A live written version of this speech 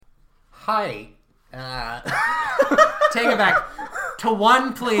Hi. Take it back. To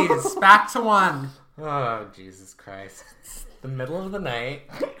one, please. Back to one. Oh, Jesus Christ. It's the middle of the night.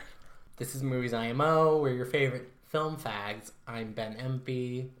 This is Movies IMO. We're your favorite film fags. I'm Ben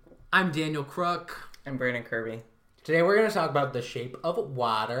Empey. I'm Daniel Crook. I'm Brandon Kirby. Today we're going to talk about The Shape of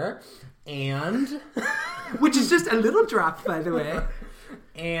Water and... Which is just a little drop, by the way.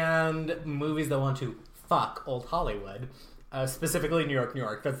 and movies that want to fuck old Hollywood. Specifically New York, New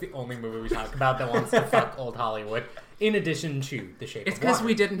York. That's the only movie we talk about that wants to fuck old Hollywood. In addition to The Shape of Water. It's because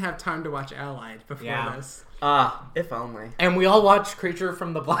we didn't have time to watch Allied before this. If only. And we all watched Creature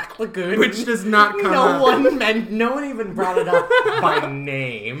from the Black Lagoon. Which does not come up. No one even brought it up by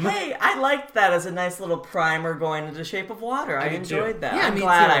name. Hey, I liked that as a nice little primer going into Shape of Water. I did enjoyed too. that. Yeah, I'm me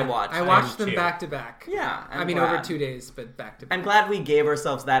glad too. I watched I it. watched them too. back to back. Yeah, I mean, over 2 days, but back to back. I'm glad we gave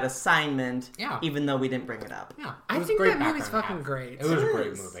ourselves that assignment, Yeah. even though we didn't bring it up. Yeah, it I was think great that movie's background fucking to have. great. It was a It great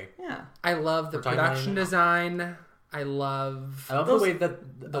is. movie. Yeah. I love the We're talking about production it now. design. I love I love Those- the way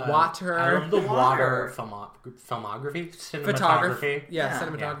that the water. I love the water Water. filmography, photography. cinematography. Yeah, Yeah.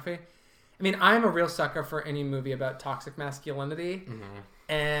 cinematography. I mean, I'm a real sucker for any movie about toxic masculinity.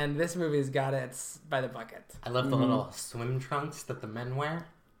 And this movie's got it by the bucket. I love the little swim trunks that the men wear.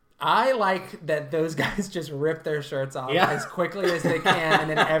 I like that those guys just rip their shirts off Yeah. as quickly as they can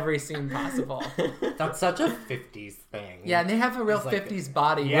and in every scene possible. That's such a 50s thing. Yeah, and they have a real It's like- 50s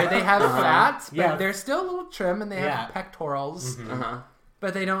body Yeah. where they have fat, but Yeah. they're still a little trim and they have Yeah. pectorals, Uh-huh.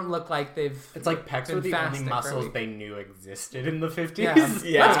 but they don't look like they've... It's like pecs been were the only fasting for a muscles week. they knew existed in the 50s. Yeah.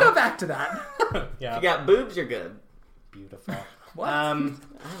 Yeah. Let's go back to that. Yeah. If you got boobs, you're good. Beautiful. What? I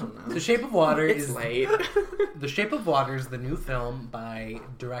don't know. The Shape of Water It's is late. The Shape of Water is the new film by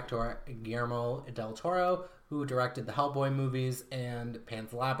director Guillermo del Toro, who directed the Hellboy movies and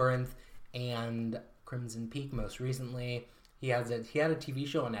Pan's Labyrinth and Crimson Peak most recently. He had a TV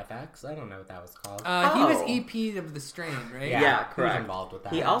show on FX. I don't know what that was called. He was Oh. EP of The Strain, right? Yeah, he was correct. involved with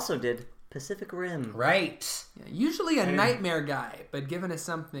that. He also did Pacific Rim. Right. Yeah, usually a nightmare guy, but giving us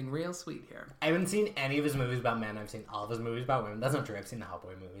something real sweet here. I haven't seen any of his movies about men. I've seen all of his movies about women. That's not true. I've seen the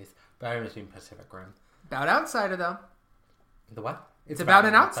Hellboy movies, but I haven't seen Pacific Rim. About Outsider, though. The what? It's about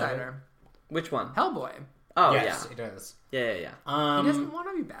an outsider. Which one? Hellboy. Oh, Yes, it is. yeah. Yeah. He doesn't want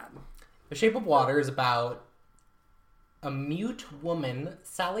to be bad. The Shape of Water is about a mute woman,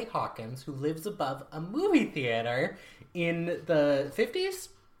 Sally Hawkins, who lives above a movie theater in the 50s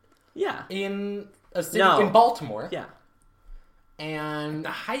Yeah. in a city No. in Baltimore. Yeah. And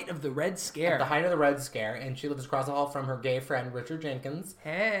The height of the Red Scare. at the height of the Red Scare, and she lives across the hall from her gay friend Richard Jenkins,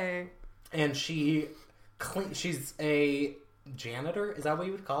 Hey. and she's a janitor. Is that what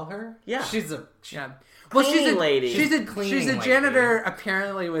you would call her? Yeah. She's Yeah. Well, Cleaning lady. She's a Cleaning lady. janitor,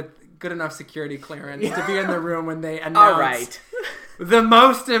 apparently with good enough security clearance to be in the room when they announce All right. the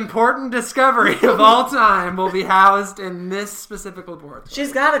most important discovery of all time will be housed in this specific laboratory.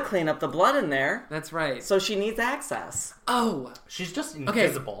 She's got to clean up the blood in there, That's right. so she needs access. Oh, She's just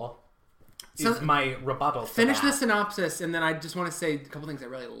invisible. So- is my rebuttal. To finish that. the synopsis, and then I just want to say a couple things I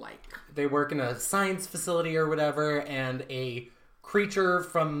really like. They work in a science facility or whatever, and a creature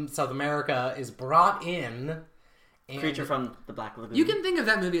from South America is brought in. And, Creature from the Black Lagoon. You can think of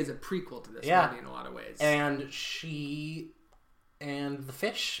that movie as a prequel to this Yeah. movie in a lot of ways. And she and the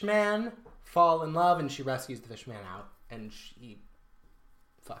fish man fall in love, and she rescues the fish man out, and she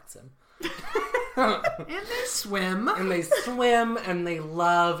fucks him. And they swim. And they swim, and they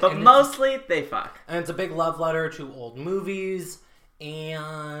love. But and mostly, they fuck. it's a big love letter to old movies,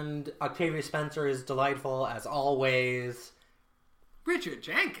 and Octavia Spencer is delightful as always. Richard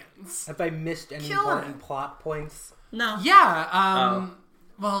Jenkins. Have I missed any Killing important it. plot points? No. Yeah,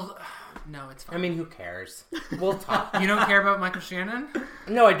 well, no, it's I fine. mean, who cares? We'll talk. You don't care about Michael Shannon?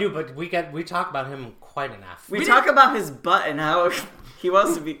 No, I do, but we talk about him quite enough. We talk about his butt and how he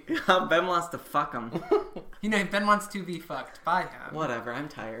wants to be, how Ben wants to fuck him. You know, Ben wants to be fucked by him. Whatever, I'm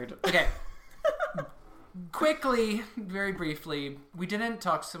tired. Okay. Quickly, very briefly, we didn't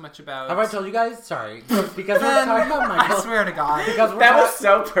talk so much about... Have I told you guys? Sorry, because we're talking about Michael. I swear to God. Because we're, That was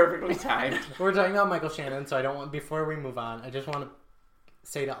so perfectly timed. we're talking about Michael Shannon, so I don't want. Before we move on, I just want to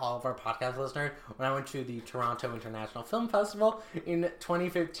say to all of our podcast listeners, when I went to the Toronto International Film Festival in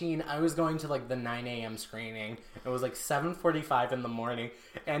 2015, I was going to like the 9 a.m. screening. It was like 7:45 in the morning,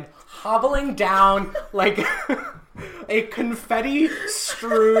 and hobbling down like a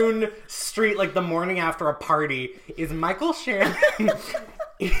confetti-strewn street like the morning after a party is Michael Shannon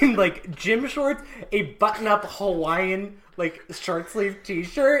in like gym shorts, a button-up Hawaiian like short sleeve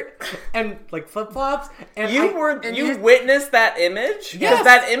T-shirt, and like flip flops. And You witnessed that image? Yes. Because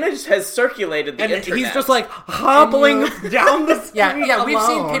that image has circulated the and internet. he's just like hobbling down the street. Yeah, we've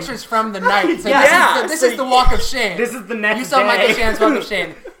seen alone. pictures from the night. So Yeah, this so is the walk of shame. This is the next You saw day. Michael Shannon's walk of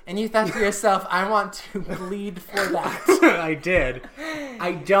shame, and you thought to yourself, "I want to bleed for that." I did.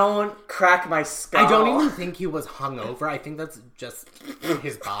 I don't Crack my skull. I don't even think he was hungover. I think that's just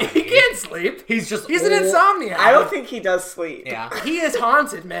his body. He can't sleep. He's an old. insomniac. I don't think he does sleep. Yeah. He is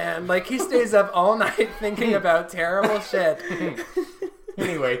haunted, man. Like, he stays up all night thinking about terrible shit.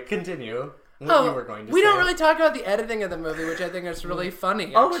 Anyway, continue. What you were going to we say. don't really talk about the editing of the movie, which I think is really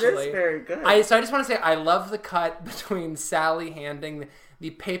funny, Oh, it actually. is very good. So I just want to say I love the cut between Sally handing the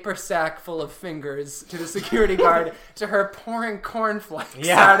paper sack full of fingers to the security guard to her pouring cornflakes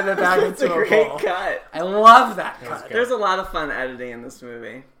out of the bag It's into a a great bowl. cut. I love that cut. good. There's a lot of fun editing in this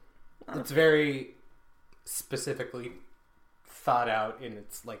movie. It's very specifically thought out in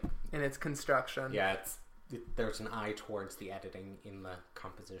its like In its construction. there's an eye towards the editing in the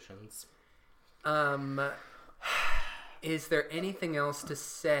compositions. Is there anything else to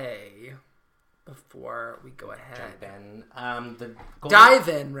say before we go ahead? Jump in. Dive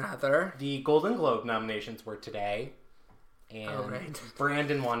in, rather. The Golden Globe nominations were today, and Oh, right.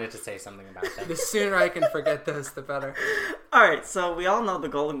 Brandon wanted to say something about The them. sooner I can forget those, the better. All right, so we all know the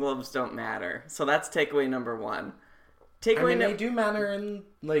Golden Globes don't matter. So that's takeaway number one. Takeaway They do matter in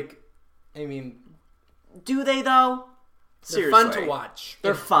do they though? They're Seriously. fun to watch.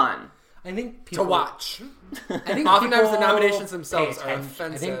 They're fun. I think To people watch. I think Oftentimes the people nominations pay themselves are attention. I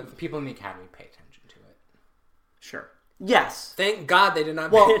offensive. think people in the Academy pay attention to it. Sure. Yes. Thank God they did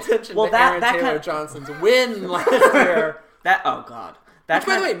not Well- pay attention well, to that- Aaron that Taylor kind of- Johnson's win last year. Oh God. Which,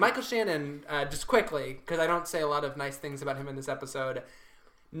 by the way, Michael Shannon, just quickly, because I don't say a lot of nice things about him in this episode,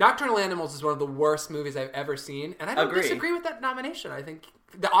 Nocturnal Animals is one of the worst movies I've ever seen, and I don't Agree. disagree with that nomination. I think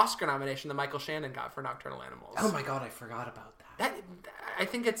the Oscar nomination that Michael Shannon got for Nocturnal Animals. Oh my god, I forgot about that. I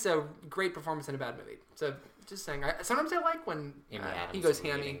think it's a great performance in a bad movie. So, just saying. Sometimes I like when Amy he Adams goes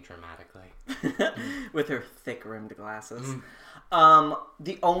bleeding hammy. Mm. dramatically. with her thick rimmed glasses.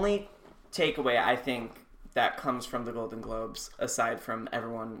 The only takeaway I think that comes from the Golden Globes, aside from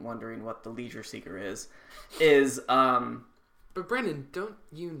everyone wondering what the Leisure Seeker is But Brandon, don't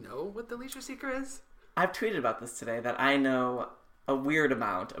you know what The Leisure Seeker is? I've tweeted about this today that I know a weird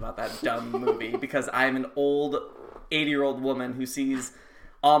amount about that dumb movie because I'm an old 80-year-old woman who sees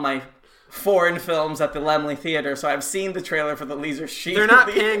all my foreign films at the Laemmle Theater, so I've seen the trailer for the Leisure Seeker. They're not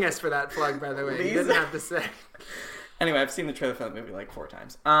paying us for that plug, by the way. He doesn't have to say. Anyway, I've seen the trailer for that movie like 4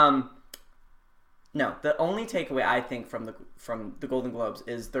 times. No, the only takeaway I think from the Golden Globes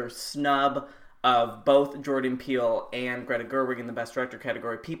is their snub of both Jordan Peele and Greta Gerwig in the Best Director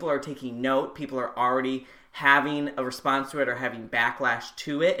category. People are taking note. People are already having a response to it or having backlash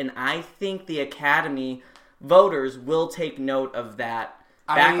to it, and I think the Academy voters will take note of that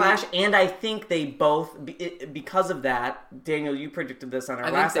backlash, and I think they both, because of that, Daniel, you predicted this on our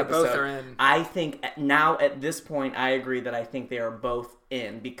last think they episode. both are in. I think now at this point, I agree that I think they are both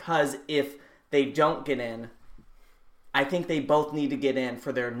in, because if they don't get in, I think they both need to get in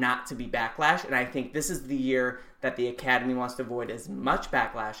for there not to be backlash, and I think this is the year that the Academy wants to avoid as much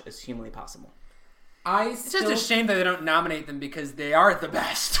backlash as humanly possible. It's just a shame that they don't nominate them because they are the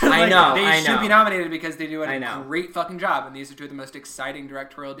best. I know, They I should know. be nominated because they do I a know. great fucking job, and these are two of the most exciting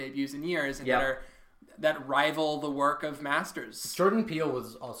directorial debuts in years, and Yep. that rival the work of masters. Jordan Peele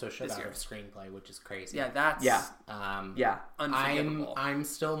was also shut This out year. of screenplay, which is crazy. Yeah, that's Yeah. Yeah. unforgivable. I'm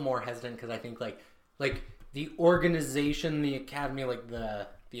still more hesitant because I think like the organization, the Academy, like the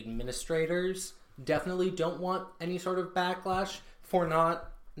administrators definitely don't want any sort of backlash for not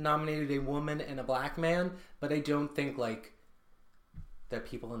nominated a woman and a black man, but I don't think like the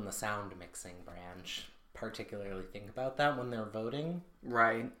people in the sound mixing branch particularly think about that when they're voting.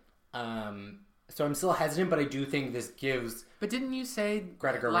 Right. So I'm still hesitant, but I do think this gives. But didn't you say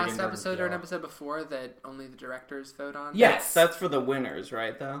Greta Gerwig last and Jordan episode or an Peele. episode before that only the directors vote on? Yes, That's for the winners,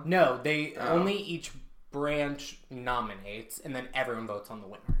 right, though? no. They only each branch nominates, and then everyone votes on the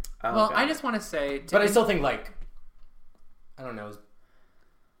winner. Oh, Well, got I it. just want to say, But I still think like I don't know.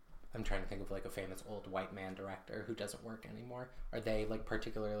 I'm trying to think of like a famous old white man director who doesn't work anymore. Are they like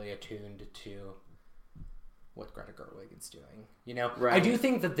particularly attuned to what Greta Gerwig is doing? You know, Right. I do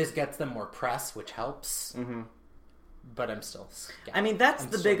think that this gets them more press, which helps. Mm-hmm. But I'm still. I mean, that's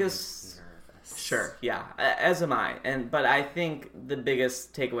the still biggest... nervous. Sure, yeah, as am I. But I think the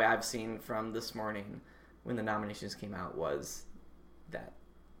biggest takeaway I've seen from this morning when the nominations came out was that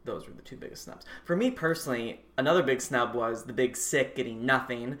those were the two biggest snubs. For me personally, another big snub was The Big Sick getting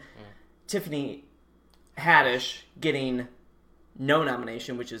nothing. Tiffany Haddish getting no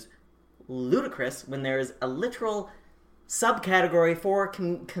nomination, which is ludicrous when there is a literal subcategory for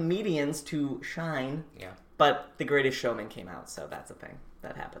comedians to shine. Yeah. But The Greatest Showman came out, so that's a thing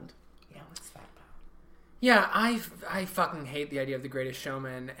that happened. Yeah, what's that about? Yeah, I fucking hate the idea of The Greatest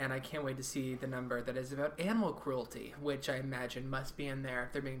Showman, and I can't wait to see the number that is about animal cruelty, which I imagine must be in there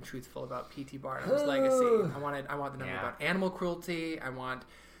if they're being truthful about P.T. Barnum's legacy. I want the number about animal cruelty. I want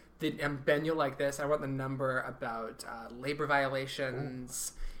and Ben, you'll like this. I want the number about labor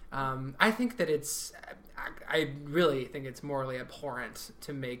violations. I think that I really think it's morally abhorrent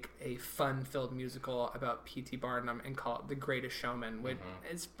to make a fun-filled musical about P.T. Barnum and call it The Greatest Showman. Which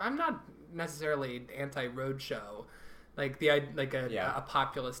I'm not necessarily anti-roadshow, a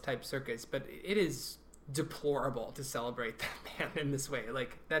populist type circus, but it is deplorable to celebrate that man in this way.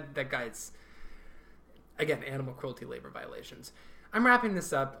 Like that guy's, again, animal cruelty, labor violations. I'm wrapping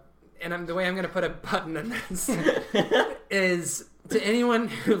this up, and the way I'm going to put a button on this is to anyone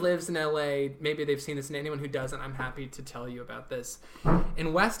who lives in LA, maybe they've seen this, and anyone who doesn't, I'm happy to tell you about this.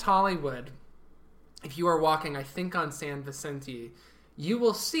 In West Hollywood, if you are walking, I think on San Vicente, you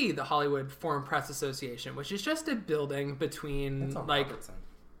will see the Hollywood Foreign Press Association, which is just a building between Robertson.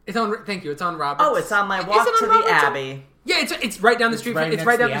 Thank you. It's on Robertson. Oh, it's on my walk to the Abbey. Yeah, it's right down the street. It's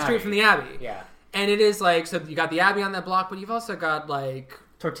right down the street from the Abbey. Yeah. And it is so you got the Abbey on that block, but you've also got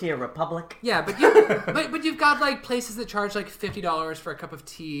Tortilla Republic. Yeah, but but you've got places that charge $50 for a cup of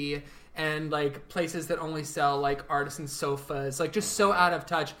tea, and places that only sell artisan sofas, just so out of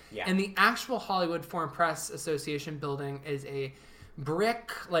touch. Yeah. And the actual Hollywood Foreign Press Association building is a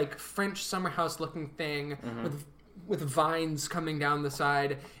brick French summer house looking thing with vines coming down the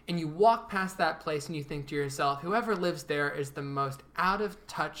side, and you walk past that place and you think to yourself, whoever lives there is the most out of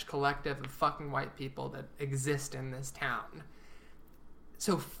touch collective of fucking white people that exist in this town.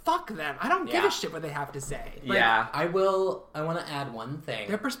 So fuck them. I don't give a shit what they have to say. I want to add one thing.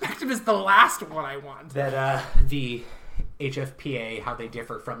 Their perspective is the last one I want. That the HFPA, how they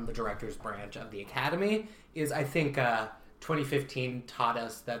differ from the director's branch of the Academy, is I think 2015 taught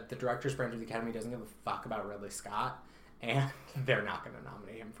us that the director's branch of the Academy doesn't give a fuck about Ridley Scott, and they're not going to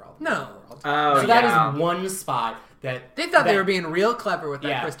nominate him for all the movies in the world. Oh, so that is one spot that they thought they were being real clever with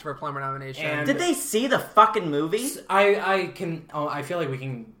that Christopher Plummer nomination. And did they see the fucking movie? I feel like we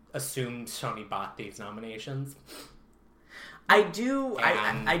can assume Sony bought these nominations. I do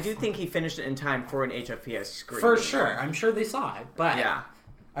think he finished it in time for an HFPS screening. For sure. I'm sure they saw it, but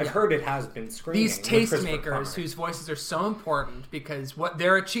I've heard it has been screening. These tastemakers whose voices are so important because what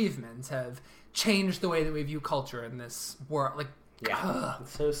their achievements have changed the way that we view culture in this world.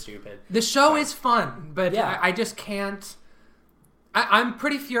 It's so stupid. The show is fun, but I just can't. I'm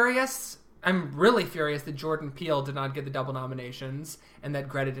pretty furious. I'm really furious that Jordan Peele did not get the double nominations and that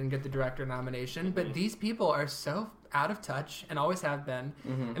Greta didn't get the director nomination. Mm-hmm. But these people are so out of touch and always have been.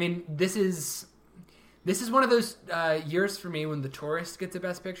 Mm-hmm. I mean, this is one of those years for me when The Tourist gets a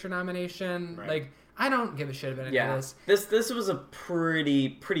Best Picture nomination. Right. I don't give a shit about any of this. This was a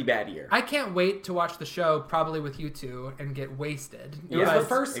pretty bad year. I can't wait to watch the show, probably with you two, and get wasted. It was the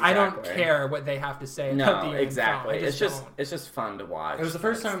first. Exactly. I don't care what they have to say about the exactly. Film. It's just fun to watch. It was the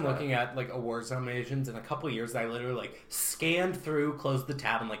first time looking at awards nominations in a couple of years that I literally scanned through, closed the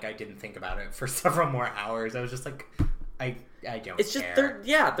tab, and I didn't think about it for several more hours. I was just I don't. It's just care.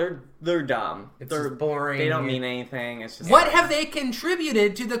 they're dumb. They're just boring. They don't mean anything. It's just what have they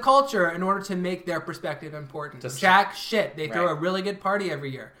contributed to the culture in order to make their perspective important? Jack shit. They throw a really good party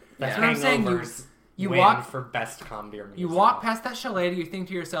every year. That's what I'm saying. You walk for best comedy or musical. You walk past that chalet, you think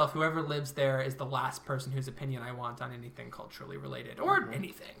to yourself, whoever lives there is the last person whose opinion I want on anything culturally related or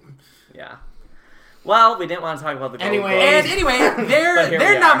anything. Yeah. Well, we didn't want to talk about the Golden Globes. Anyway,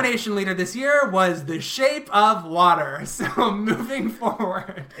 their nomination leader this year was The Shape of Water. So moving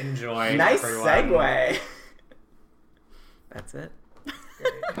forward, enjoy. Nice segue. That's it.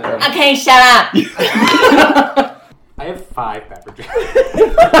 Okay, shut up. I have 5 beverages.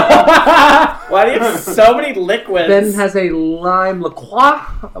 Why do you have so many liquids? Ben has a lime LaCroix,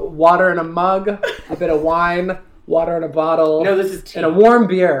 water in a mug, a bit of wine. Water in a bottle. No, this is tea. And a warm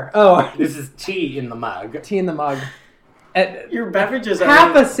beer. Oh. This is tea in the mug. Tea in the mug. Your beverages are...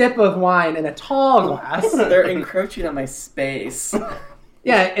 Half a sip of wine in a tall glass. They're encroaching on my space.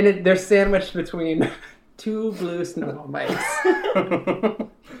 Yeah, and they're sandwiched between 2 blue snow mice.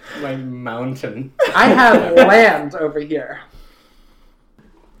 My mountain. I have land over here.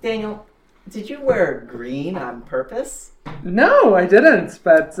 Daniel, did you wear green on purpose? No, I didn't,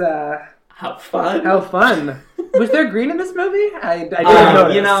 but... How fun. How fun. Was there green in this movie? I didn't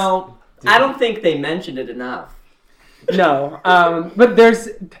notice. You know, I don't think they mentioned it enough. No, but there's...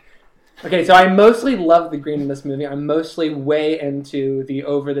 Okay, so I mostly love the green in this movie. I'm mostly way into the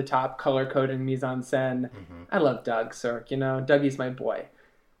over-the-top color-coding mise-en-scène. Mm-hmm. I love Doug Sirk, you know? Dougie's my boy.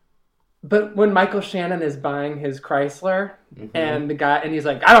 But when Michael Shannon is buying his Chrysler, and he's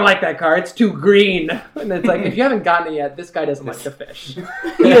like, I don't like that car, it's too green. And it's like, if you haven't gotten it yet, this guy doesn't like to fish.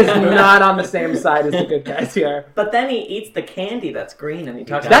 He is not on the same side as the good guys here. But then he eats the candy that's green, and he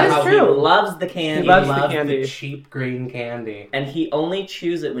talks That about is how true. he loves the candy. He loves Love the candy. the cheap green candy. And he only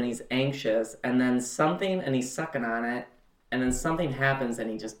chews it when he's anxious, and then he's sucking on it, and then something happens, and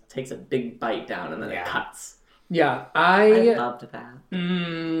he just takes a big bite down, and then it cuts. Yeah, I loved that. I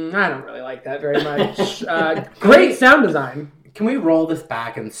don't really like that very much. Great sound design. Can we roll this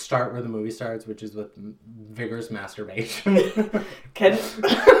back and start where the movie starts, which is with vigorous masturbation?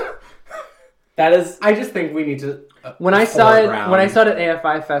 That is... I just think we need to... When I saw it at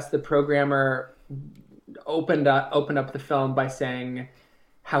AFI Fest, the programmer opened up the film by saying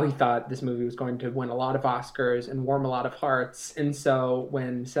how he thought this movie was going to win a lot of Oscars and warm a lot of hearts. And so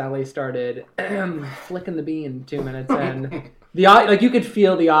when Sally started flicking the bean 2 minutes in, you could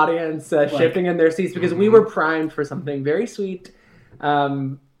feel the audience shifting in their seats because we were primed for something very sweet,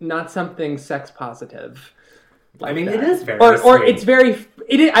 not something sex positive. I mean, that. it is very or it's very...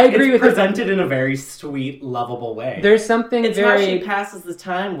 I agree with presented in a very sweet, lovable way. There's something It's very... how she passes the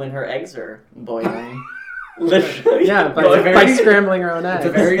time when her eggs are boiling. Literally. Yeah, by scrambling her own eggs.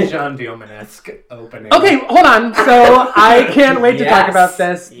 It's a very Jean Dielman-esque opening. Okay, hold on. So I can't wait to talk about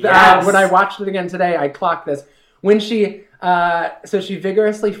this. Yes. When I watched it again today, I clocked this. When she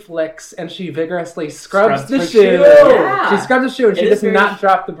vigorously flicks and she vigorously scrubs the shoe. Yeah. She scrubs the shoe and she does not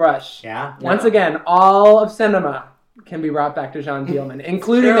drop the brush. Yeah. Once again, all of cinema can be brought back to Jean Dielman,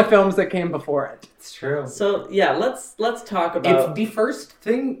 including the films that came before it. It's true. So, yeah, let's talk about... It's the first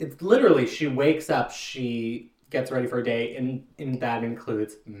thing. It's literally, she wakes up, she gets ready for a day, and that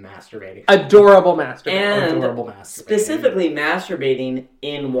includes masturbating. Adorable masturbating. And adorable masturbating. specifically masturbating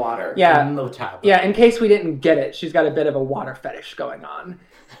in water. Yeah. In the tub. Yeah, in case we didn't get it, she's got a bit of a water fetish going on.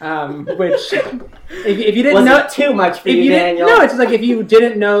 Which, if you didn't know... Was it too much for you, Daniel? No, it's just like if you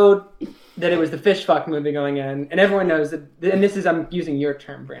didn't know that it was the fish fuck movie going in, and everyone knows that, and this is, I'm using your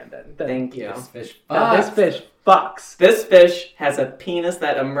term, Brandon. Thank you. This fish This fish fucks. This fish has a penis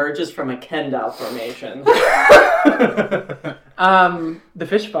that emerges from a Kendall formation. The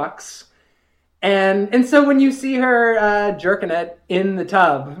fish fucks. And so when you see her jerking it in the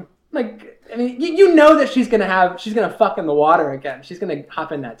tub, like, I mean, you know that she's gonna fuck in the water again. She's gonna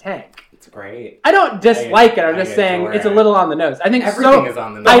hop in that tank. It's great. I don't dislike it. I'm just saying it's a little on the nose. I think everything is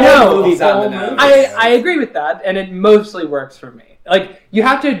on the nose. I know. The movie's on the nose. I agree with that, and it mostly works for me. Like, you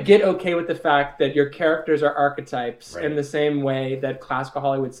have to get okay with the fact that your characters are archetypes in the same way that classical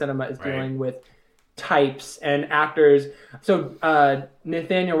Hollywood cinema is dealing with types and actors. So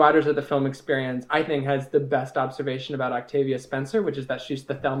Nathaniel Waters of the Film Experience, I think, has the best observation about Octavia Spencer, which is that she's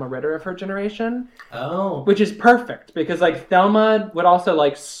the Thelma Ritter of her generation. Oh. Which is perfect, because like Thelma would also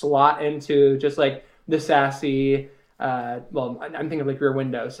like slot into just like the sassy, well, I'm thinking of like Rear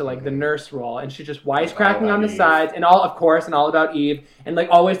Window, so like the nurse role, and she's just wisecracking on the sides, and all about Eve, and like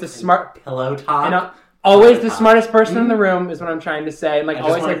always the smart pillow top. And, always the smartest person in the room is what I'm trying to say. And like I just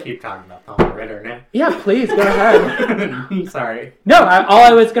always want like, to keep talking about Thelma Ritter now. Yeah, please go ahead. I'm sorry. No, all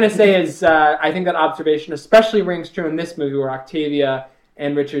I was going to say is I think that observation especially rings true in this movie, where Octavia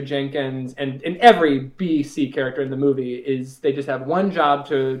and Richard Jenkins and every B-C character in the movie is they just have one job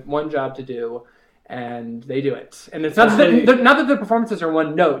to do, and they do it. And it's not that the performances are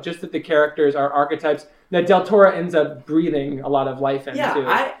one note, just that the characters are archetypes that Del Toro ends up breathing a lot of life into.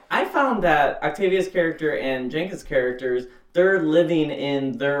 Yeah, I found that Octavia's character and Jenkins' characters, they're living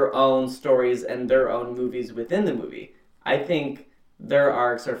in their own stories and their own movies within the movie. I think their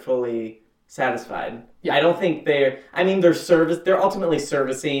arcs are fully satisfied. Yeah. I don't think they're ultimately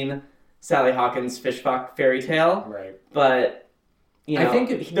servicing Sally Hawkins' fishfuck fairy tale. Right. But I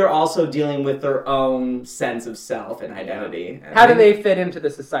think they're also dealing with their own sense of self and identity. How do they fit into the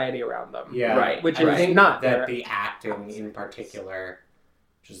society around them? Yeah. Right. Which I is think not that there. the acting in particular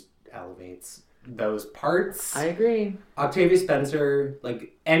just elevates those parts. I agree. Octavia Spencer,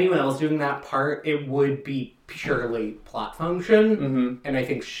 like anyone else doing that part, it would be purely plot function. Mm-hmm. And I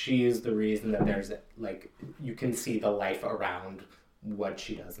think she is the reason that there's, like, you can see the life around what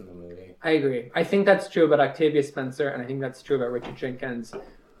she does in the movie. I agree. I think that's true about Octavia Spencer, and I think that's true about Richard Jenkins.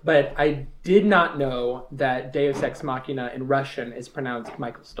 But I did not know that Deus Ex Machina in Russian is pronounced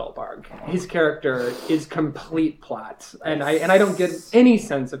Michael Stolberg. His character is complete plot, and I don't get any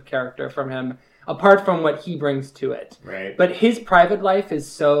sense of character from him. apart from what he brings to it. Right. But his private life is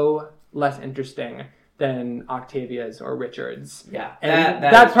so less interesting than Octavia's or Richard's. Yeah. And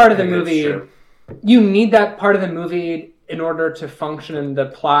that part of the I think that's movie, true. you need that part of the movie in order to function in the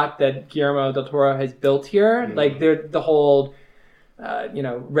plot that Guillermo del Toro has built here. Mm-hmm. Like the whole,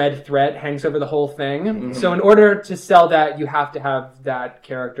 red thread hangs over the whole thing. Mm-hmm. So in order to sell that, you have to have that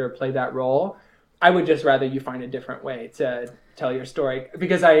character play that role. I would just rather you find a different way to tell your story,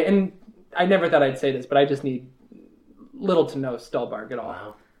 because I never thought I'd say this, but I just need little to no Stolberg at all.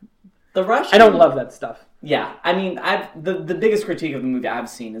 Wow. The Russian. I don't love that stuff. Yeah, I mean, the biggest critique of the movie I've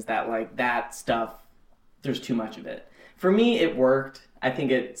seen is that like that stuff, there's too much of it. For me, it worked. I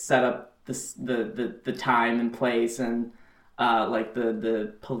think it set up the time and place and like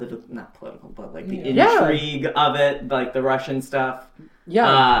the political, not political, but like the intrigue of it, like the Russian stuff.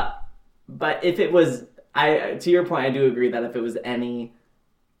 Yeah. But if it was, to your point, I do agree that if it was any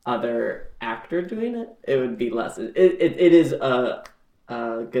other actor doing it, it would be less. It is a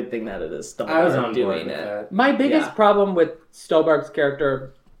good thing that it is I was Stolberg on board doing with it. that. My biggest problem with Stolberg's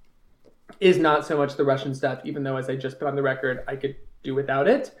character is not so much the Russian stuff, even though, as I just put on the record, I could do without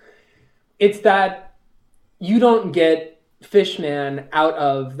it. It's that you don't get Fishman out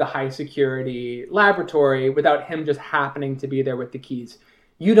of the high security laboratory without him just happening to be there with the keys.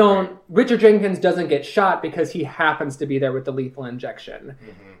 You don't. Richard Jenkins doesn't get shot because he happens to be there with the lethal injection.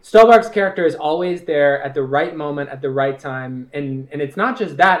 Mm-hmm. Stolberg's character is always there at the right moment, at the right time, and it's not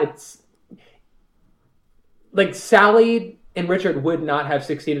just that. It's like Sally and Richard would not have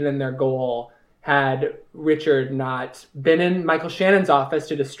succeeded in their goal had Richard not been in Michael Shannon's office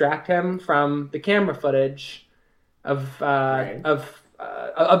to distract him from the camera footage of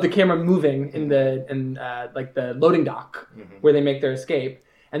the camera moving in the loading dock where they make their escape.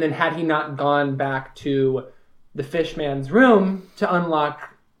 And then had he not gone back to the Fishman's room to unlock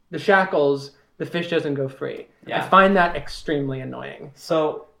the shackles, the fish doesn't go free. Yeah. I find that extremely annoying.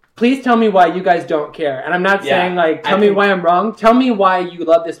 So Please tell me why you guys don't care. And I'm not saying, tell me why I'm wrong. Tell me why you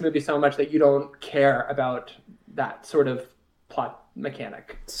love this movie so much that you don't care about that sort of plot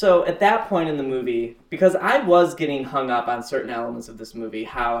mechanic. So at that point in the movie, because I was getting hung up on certain elements of this movie,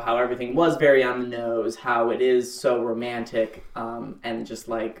 how everything was very on the nose, how it is so romantic, and just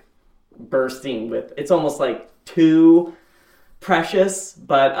like bursting with, it's almost like too precious,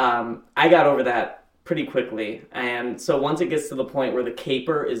 but I got over that pretty quickly. And so once it gets to the point where the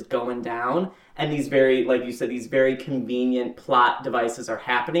caper is going down and these very, like you said, these very convenient plot devices are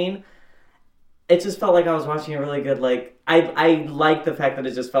happening, it just felt like I was watching a really good, like, I like the fact that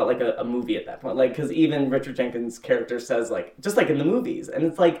it just felt like a movie at that point. Like, because even Richard Jenkins' character says, like, just like in the movies. And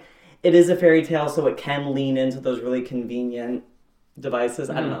it's like, it is a fairy tale, so it can lean into those really convenient devices.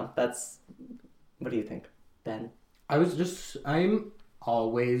 I don't know. What do you think, Ben? I'm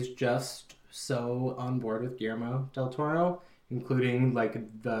always just so on board with Guillermo del Toro, including, like,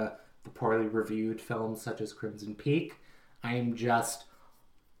 the poorly reviewed films such as Crimson Peak. I am just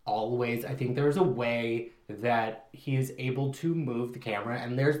always, I think there's a way that he is able to move the camera,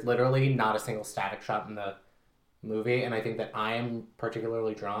 and there's literally not a single static shot in the movie, and I think that I am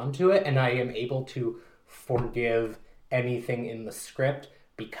particularly drawn to it, and I am able to forgive anything in the script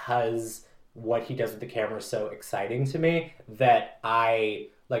because what he does with the camera is so exciting to me that I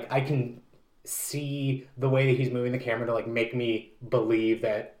can see the way that he's moving the camera to, like, make me believe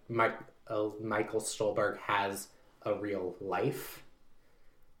that Michael Stolberg has a real life.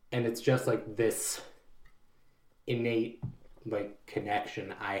 And it's just, like, this innate, like,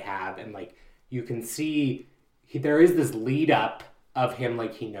 connection I have. And, like, you can see there is this lead up of him,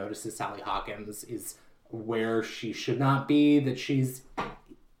 like, he notices Sally Hawkins is where she should not be, that she's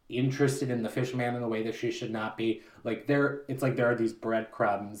interested in the Fishman in a way that she should not be. Like, it's like there are these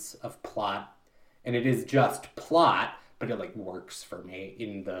breadcrumbs of plot. And it is just plot, but it, like, works for me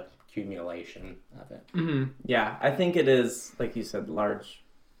in the accumulation of it. Mm-hmm. Yeah, I think it is, like you said, large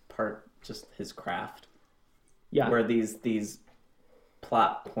part just his craft. Yeah. Where these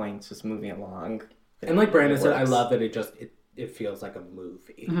plot points just moving along. And like Brandon said, I love that it feels like a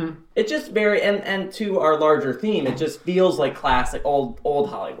movie. Mm-hmm. It just very, and to our larger theme, it just feels like classic old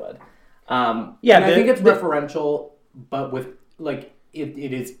Hollywood. And I think it's referential, but with, like, it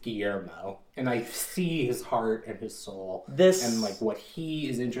is Guillermo. And I see his heart and his soul. And, like, what he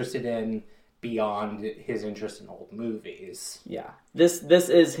is interested in beyond his interest in old movies. Yeah. This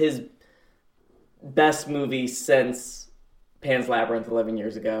is his best movie since Pan's Labyrinth 11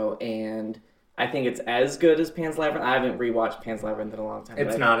 years ago, and I think it's as good as Pan's Labyrinth. I haven't rewatched Pan's Labyrinth in a long time.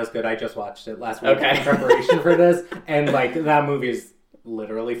 It's not as good. I just watched it last week in preparation for this, and, like, that movie is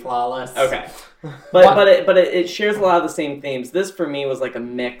literally flawless. Okay. But it shares a lot of the same themes. This, for me, was like a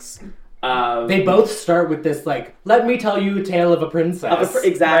mix They both start with this, like, let me tell you a tale of a princess.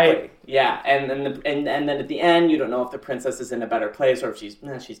 Exactly. Right. Yeah, and then at the end, you don't know if the princess is in a better place or if she's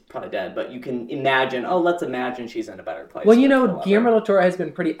probably dead. But you can imagine. Oh, let's imagine she's in a better place. Well, you with know, the lover. Guillermo del Toro has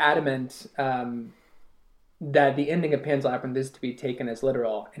been pretty adamant that the ending of Pan's Labyrinth is to be taken as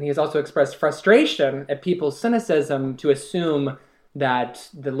literal, and he has also expressed frustration at people's cynicism to assume that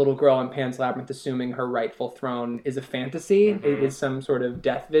the little girl in Pan's Labyrinth assuming her rightful throne is a fantasy. It is some sort of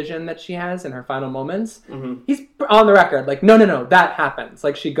death vision that she has in her final moments. He's on the record, like, no, that happens.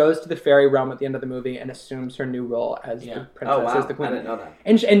 Like, she goes to the fairy realm at the end of the movie and assumes her new role as the princess, Oh, wow. as the queen. I didn't know that.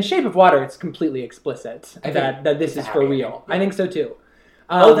 In Shape of Water, it's completely explicit I that think this it's is a for happy real. ending. I think so too.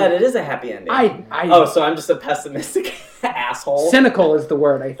 That it is a happy ending. So I'm just a pessimistic asshole. Cynical is the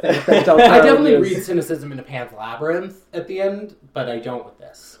word, I think. That Del Toro I definitely used. read cynicism into Pan's Labyrinth at the end, but I don't with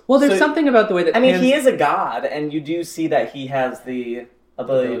this. Well, there's So- something about the way that I mean, Pan's... he is a god, and you do see that he has the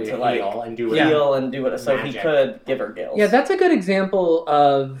ability to like heal and do heal and do it. So he Magic. could give her gills. Yeah, that's a good example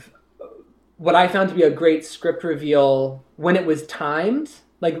of what I found to be a great script reveal when it was timed.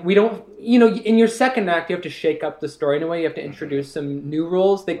 Like, we don't... You know, in your second act, you have to shake up the story in a way. You have to introduce some new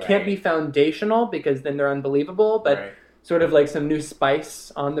rules. They can't be foundational because then they're unbelievable, but Right. sort of like some new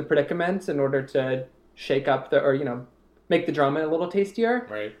spice on the predicament in order to shake up make the drama a little tastier.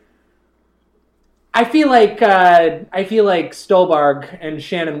 Right. I feel like Stolberg and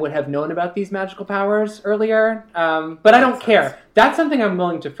Shannon would have known about these magical powers earlier, but I don't care. That's something I'm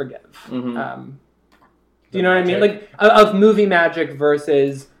willing to forgive. Do you know what I mean? Like of movie magic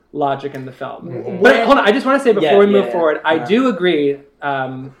versus logic in the film. But hold on, I just want to say before we move forward, I do agree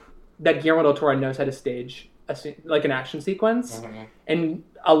that Guillermo del Toro knows how to stage an action sequence, and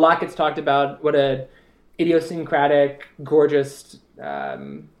a lot gets talked about what a idiosyncratic, gorgeous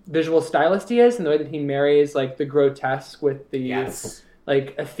visual stylist he is, and the way that he marries like the grotesque with the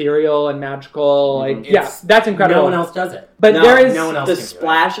like ethereal and magical. Like, that's incredible. No one else does it. But there is no one else the can do it.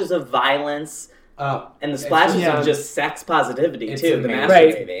 splashes of violence. And the splashes of just sex positivity too. The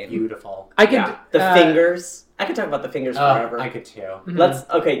masturbating, beautiful. I could the fingers. I could talk about the fingers forever. I could too. Let's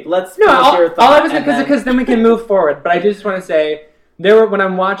No, finish all your thought, I was and because then we can move forward. But I just want to say when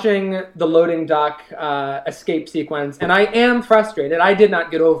I'm watching the loading dock escape sequence, and I am frustrated. I did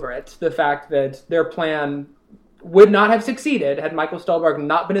not get over it. The fact that their plan would not have succeeded had Michael Stuhlbarg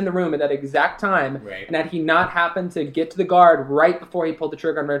not been in the room at that exact time, and had he not happened to get to the guard right before he pulled the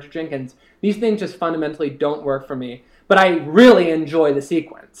trigger on Richard Jenkins. These things just fundamentally don't work for me. But I really enjoy the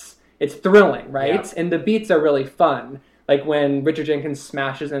sequence. It's thrilling, right? Yeah. And the beats are really fun. Like when Richard Jenkins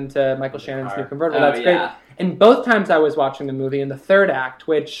smashes into Michael Shannon's new convertible. That's great. And both times I was watching the movie in the third act,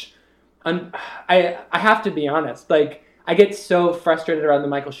 which I have to be honest, like I get so frustrated around the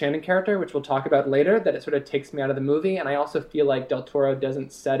Michael Shannon character, which we'll talk about later, that it sort of takes me out of the movie. And I also feel like Del Toro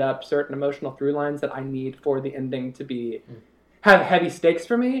doesn't set up certain emotional through lines that I need for the ending to have heavy stakes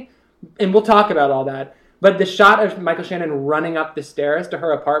for me. And we'll talk about all that. But the shot of Michael Shannon running up the stairs to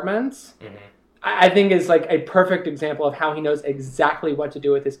her apartment, I think is like a perfect example of how he knows exactly what to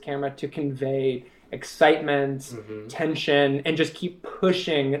do with his camera to convey excitement, tension, and just keep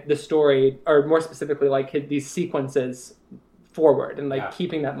pushing the story, or more specifically, like these sequences forward and like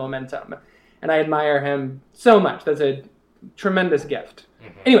keeping that momentum. And I admire him so much. That's a tremendous gift.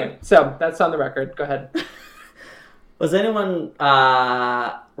 Anyway, so that's on the record. Go ahead. Was anyone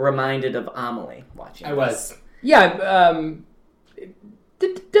reminded of Amelie watching I was. Yeah,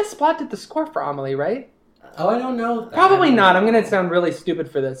 Desplat did the score for Amelie, right? Oh, I don't know. Probably not. I'm going to sound really stupid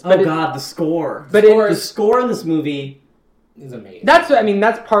for this. But the score. But the score in this movie is amazing.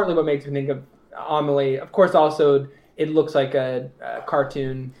 That's partly what makes me think of Amelie. Of course, also it looks like a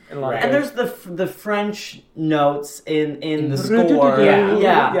cartoon in a lot of ways. And there's the French notes in the score.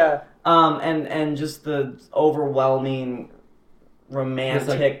 Yeah. And just the overwhelming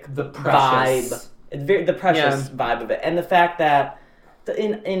romantic the precious vibe. The precious vibe of it. And the fact that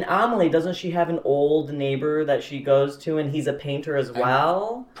in Amelie, doesn't she have an old neighbor that she goes to, and he's a painter as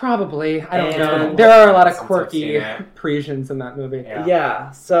well? Probably. I don't know. There are a lot of quirky Parisians in that movie.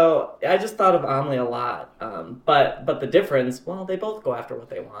 Yeah. So I just thought of Amelie a lot. But the difference, well, they both go after what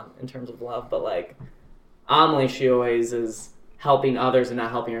they want in terms of love. But like Amelie, she always is helping others and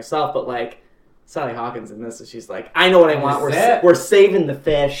not helping herself. But like Sally Hawkins in this, she's like, I know what I want. We're saving the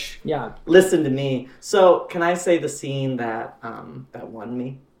fish. Yeah. Listen to me. So can I say the scene that won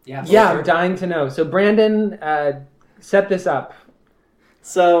me? Yeah. I'm dying to know. So Brandon, set this up.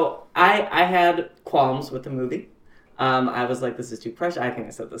 So I had qualms with the movie. I was like, this is too precious. I think I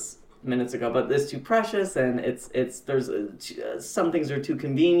said this minutes ago, but this is too precious, and there's some things are too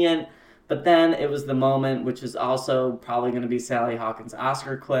convenient. But then it was the moment, which is also probably going to be Sally Hawkins'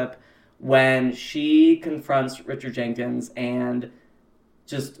 Oscar clip, when she confronts Richard Jenkins and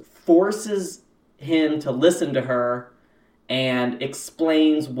just forces him to listen to her and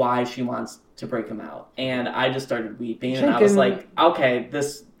explains why she wants to break him out. And I just started weeping, and I was like, okay,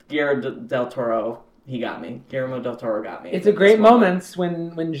 this Guillermo del Toro, he got me. Guillermo del Toro got me. It's a great moment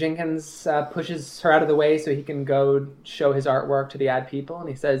when Jenkins pushes her out of the way so he can go show his artwork to the ad people, and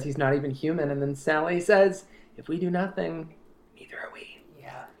he says he's not even human, and then Sally says, if we do nothing, neither are we.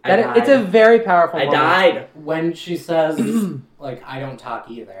 Yeah. It's a very powerful moment. I died. When she says, like, I don't talk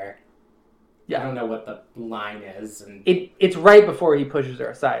either. Yeah. I don't know what the line is. And It's right before he pushes her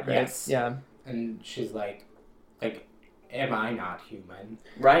aside, right? Yes. Yeah. And she's like, am I not human?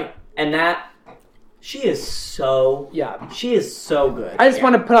 Right. And that, she is so good. I just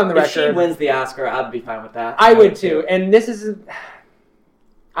want to put on the If she record. wins the Oscar, I'd be fine with that. I would too. And this is...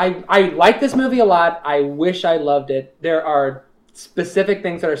 I like this movie a lot. I wish I loved it. There are specific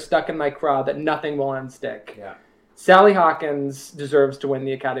things that are stuck in my craw that nothing will unstick. Yeah. Sally Hawkins deserves to win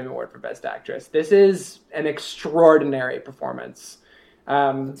the Academy Award for Best Actress. This is an extraordinary performance.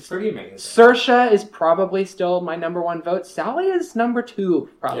 It's pretty amazing. Saoirse is probably still my number one vote. Sally is number two,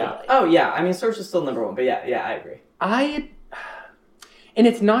 probably. Yeah. Oh, yeah. I mean, Saoirse's still number one, but yeah, I agree. And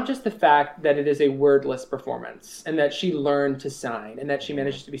it's not just the fact that it is a wordless performance and that she learned to sign and that she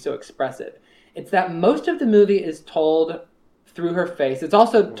manages to be so expressive. It's that most of the movie is told through her face. It's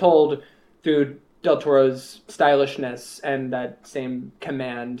also told through Del Toro's stylishness and that same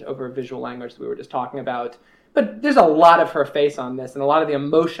command over visual language that we were just talking about. But there's a lot of her face on this, and a lot of the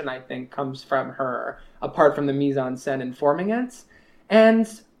emotion, I think, comes from her, apart from the mise-en-scène informing it. And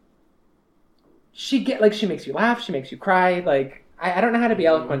she makes you laugh, she makes you cry. Like, I don't know how to be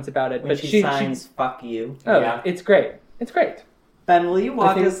eloquent about it, When but she signs, fuck you. Oh, Yeah. it's great. It's great. Ben, will you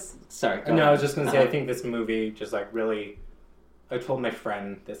walk think- us... Sorry, go No, I ahead. was just going to say, I think this movie just, like, really... I told my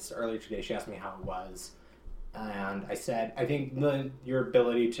friend this earlier today. She asked me how it was. And I said, I think your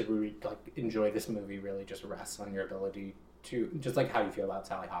ability to enjoy this movie really just rests on your ability to... Just like how you feel about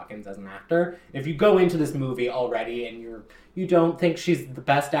Sally Hawkins as an actor. If you go into this movie already and you don't think she's the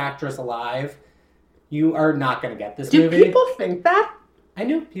best actress alive, you are not going to get this Do movie. people think that? I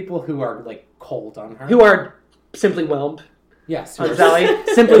know people who are, like, cold on her. Who are simply whelmed Yes. on Sally?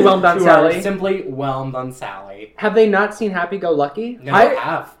 Simply whelmed on who are Sally? simply whelmed on Sally. Have they not seen Happy Go Lucky? No, I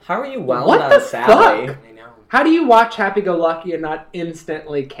have. How are you whelmed What on the Sally? fuck? I know. How do you watch Happy Go Lucky and not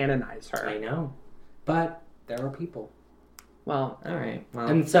instantly canonize her? I know. But there are people. Well, All right. Well,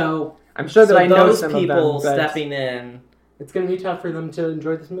 And so I'm sure that so I know those some people of them. But stepping in. it's going to be tough for them to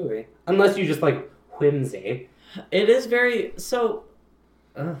enjoy this movie. Unless you just like whimsy. It is very so.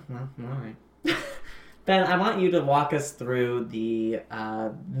 Well, all right. Ben, I want you to walk us through the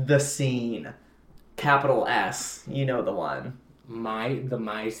scene, capital S. You know the one.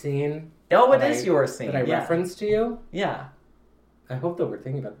 My scene Oh, it That is I- your scene. that I yeah. referenced to you. Yeah. I hope that we're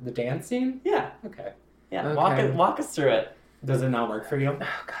thinking about the dance scene. Yeah. Okay. Yeah. Okay. Walk us through it. Does it not work for you?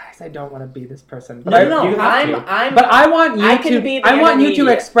 Oh, guys, I don't want to be this person. No, But no, you have to. I'm. But I want you I can to. be the I want you to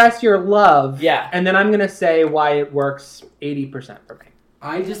intermediate. express your love. Yeah. And then I'm gonna say why it works 80% for me.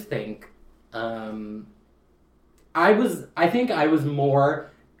 I just think, I think I was more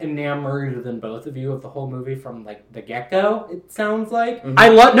enamored than both of you of the whole movie from like the get-go, it sounds like. I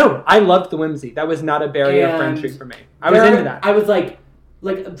loved the whimsy. That was not a barrier for And entry for me. I was into that. I was like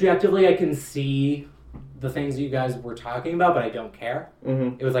objectively I can see the things you guys were talking about, but I don't care.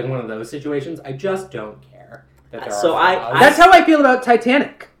 Mm-hmm. It was like one of those situations. I just don't care. That there So are I- flaws. That's how I feel about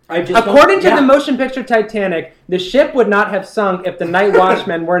Titanic. I just According to don't- the yeah. motion picture Titanic, the ship would not have sunk if the night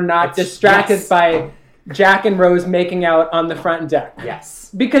watchmen were not It's- distracted yes. by Jack and Rose making out on the front deck. Yes.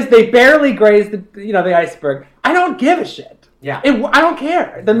 Because they barely grazed the iceberg. I don't give a shit. Yeah. I don't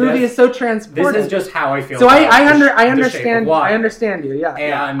care. The movie This- is so This transporting. is just how I feel. so about I the Shape of understand. Water. I understand you. Yeah.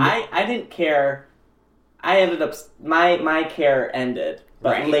 And I didn't care. I ended up my care ended,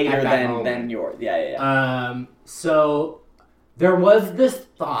 but Right, later at that than moment. yours. Yeah. So there was this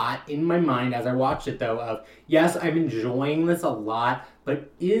thought in my mind as I watched it, though, of yes, I'm enjoying this a lot,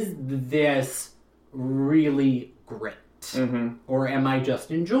 but is this really great, Mm-hmm. or am I just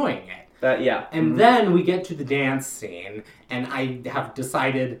enjoying it? Yeah. And then we get to the dance scene, and I have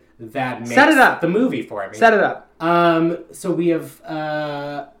decided that makes Set it up. the movie for me. Set it up. So we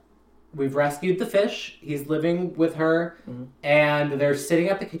have we've rescued the fish. He's living with her, and they're sitting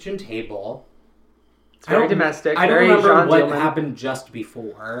at the kitchen table. It's very domestic. I don't very remember Jean what Dielman. happened just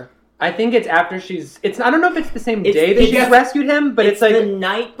before. I think it's after she's. I don't know if it's the same It's- day that it's- she's rescued him, but it's like the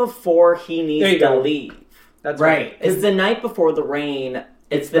night before he There needs you to go. leave. that's Right. It's the night before the rain.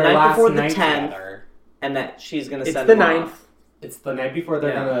 It's the their night last before the night 10th, together. and that she's gonna It's send the him 9th. off. It's the night before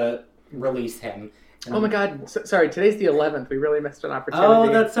they're Yeah. gonna release him. And Oh my god, sorry, today's the 11th. We really missed an opportunity.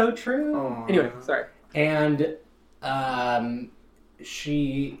 Oh, that's so true. Oh. Anyway, sorry. And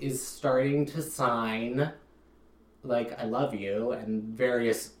she is starting to sign, like, I love you, and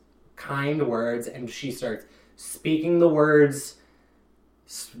various kind words, and she starts speaking the words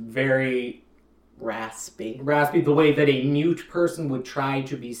very Raspy. the way that a mute person would try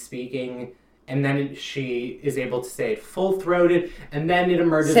to be speaking, and then she is able to say it full-throated, and then it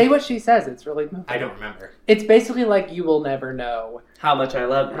emerges... Say what she says. It's really moving. I don't remember. It's basically like you will never know How much I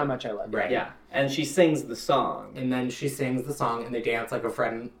love you. how much I love you. Right. Yeah. And she sings the song. And then she sings the song, and they dance like a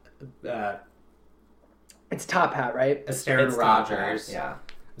friend... It's Top Hat, right? Astaire It's Rogers. Yeah. I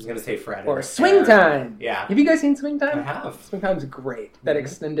was going to say Fred. Or and Swing Astaire. Time. Yeah. Have you guys seen Swing Time? I have. Swing Time's great. That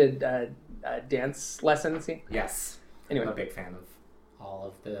extended dance lesson scene. Yes. Anyway. I'm a big fan of all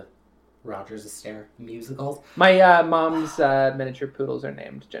of the Rogers Astaire musicals. My mom's miniature poodles are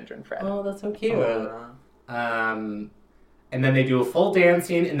named Ginger and Fred. Oh, that's so cute. And then they do a full dance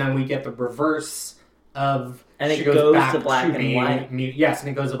scene, and then we get the reverse of... And she it goes back to black and being white. mute. Yes, and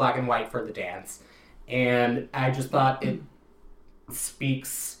it goes to black and white for the dance. And I just thought it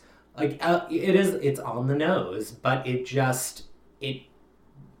speaks... Like, it's on the nose, but it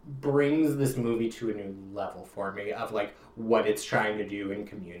brings this movie to a new level for me of, like, what it's trying to do and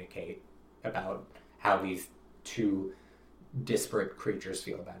communicate about how these two disparate creatures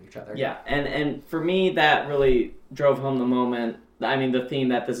feel about each other. Yeah, and for me, that really drove home the moment. I mean, the theme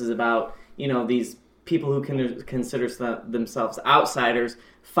that this is about, these people who can consider themselves outsiders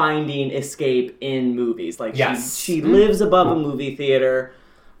finding escape in movies. Like, Yes. she lives above a movie theater.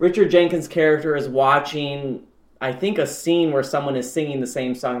 Richard Jenkins' character is watching, I think, a scene where someone is singing the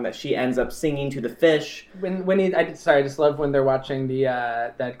same song that she ends up singing to the fish. I just love when they're watching the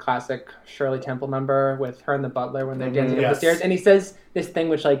that classic Shirley Temple number with her and the butler when they're dancing up the Yes. stairs, and he says this thing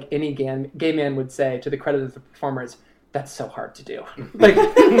which like any gay man would say to the credit of the performers. That's so hard to do. Like,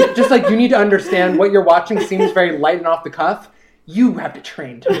 just like you need to understand what you're watching seems very light and off the cuff. You have to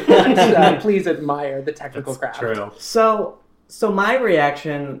train to do that. Please admire the technical craft. True. So my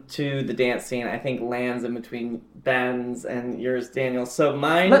reaction to the dance scene, I think, lands in between Ben's and yours, Daniel. So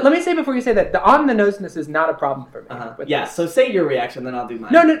mine... Let me say before you say that, the on-the-noseness is not a problem for me. with Yeah, this. so say your reaction, then I'll do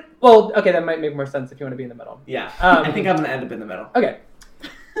mine. No. Well, okay, that might make more sense if you want to be in the middle. Yeah, Um, I think I'm going to end up in the middle. Okay.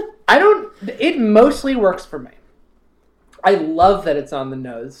 It mostly works for me. I love that it's on the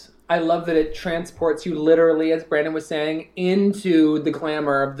nose. I love that it transports you literally, as Brandon was saying, into the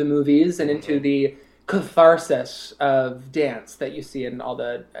glamour of the movies and into the catharsis of dance that you see in all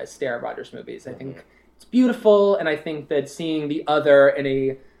the Astaire Rogers movies. I think it's beautiful, and I think that seeing the other in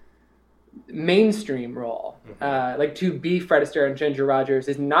a mainstream role, like to be Fred Astaire and Ginger Rogers,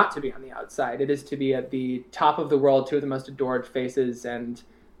 is not to be on the outside. It is to be at the top of the world, two of the most adored faces, and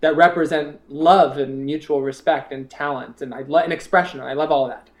that represent love and mutual respect and talent and and expression. And I love all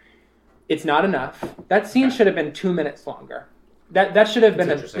of that. It's not enough. That scene should have been 2 minutes longer. That should have been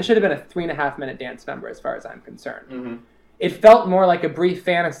it should have been a 3.5 minute dance number, as far as I'm concerned. Mm-hmm. It felt more like a brief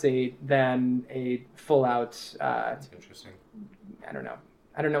fantasy than a full out. That's interesting. I don't know.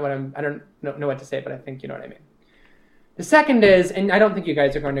 I don't know what to say, but I think you know what I mean. The second is, and I don't think you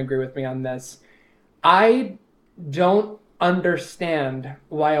guys are going to agree with me on this, I don't understand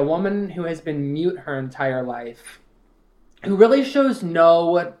why a woman who has been mute her entire life, who really shows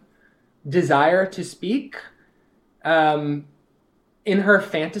no desire to speak, in her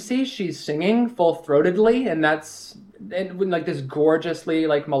fantasy, she's singing full-throatedly, and that's with like this gorgeously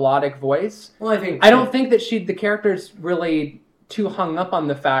like melodic voice. Well, I don't think that the character's really too hung up on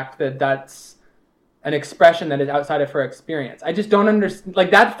the fact that that's an expression that is outside of her experience. I just don't understand.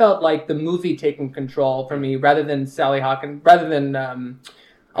 Like, that felt like the movie taking control for me, rather than Sally Hawkins, rather than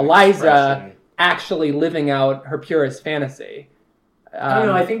Eliza expression. actually living out her purest fantasy. I don't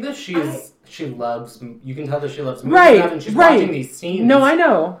know. I think that she loves. You can tell that she loves movies Right, enough, and she's right. watching these scenes. No, I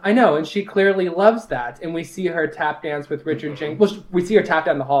know, and she clearly loves that. And we see her tap dance with Richard Jenkins. Well, we see her tap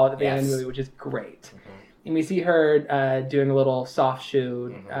down the hall at the end of the movie, which is great. And we see her doing a little soft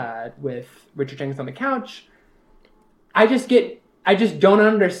shoe with Richard Jenkins on the couch. I just don't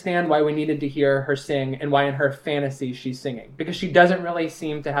understand why we needed to hear her sing, and why in her fantasy she's singing, because she doesn't really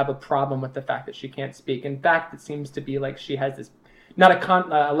seem to have a problem with the fact that she can't speak. In fact, it seems to be like she has this, not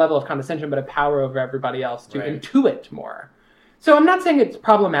a level of condescension, but a power over everybody else to intuit more. So I'm not saying it's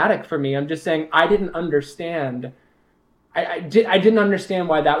problematic for me. I'm just saying I didn't understand. I didn't understand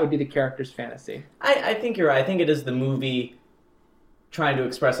why that would be the character's fantasy. I think you're right. I think it is the movie trying to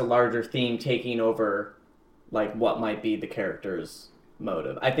express a larger theme, taking over like what might be the character's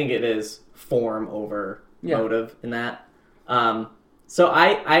motive. I think it is form over motive in that. So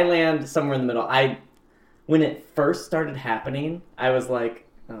I land somewhere in the middle. When it first started happening, I was like,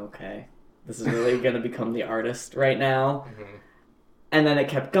 okay, this is really going to become the artist right now. Mm-hmm. And then it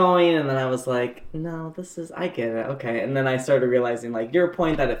kept going, and then I was like, no, I get it, okay. And then I started realizing, like, your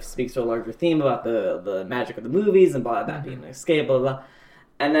point that it speaks to a larger theme about the magic of the movies and blah, that being an escape, blah, blah.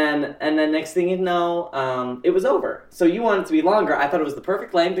 And then next thing you know, it was over. So you wanted it to be longer. I thought it was the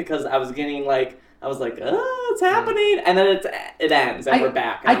perfect length because I was getting, like, it's happening. And then it ends, and we're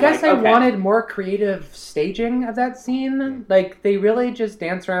back. And I guess I okay. wanted more creative staging of that scene. Like, they really just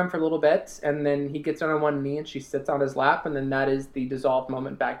dance around for a little bit, and then he gets on one knee, and she sits on his lap, and then that is the dissolved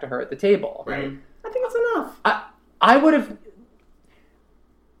moment back to her at the table. Right. I think it's enough. I would have...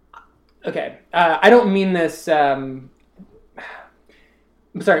 Okay, I don't mean this...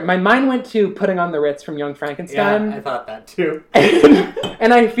 I'm sorry, my mind went to Putting on the Ritz from Young Frankenstein. Yeah, I thought that too.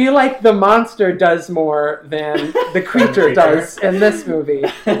 And I feel like the monster does more than the creature does in this movie.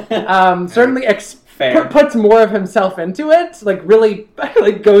 Certainly puts more of himself into it, like really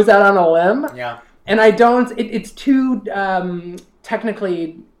like goes out on a limb. Yeah. And I don't, it's too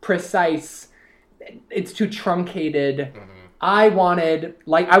technically precise. It's too truncated. Mm-hmm. I wanted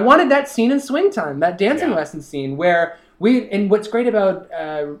that scene in Swing Time, that dancing lesson scene where and what's great about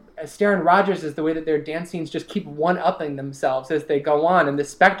Astaire and Rogers is the way that their dance scenes just keep one-upping themselves as they go on, and the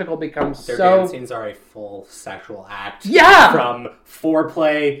spectacle becomes Their so... dance scenes are a full sexual act. Yeah! From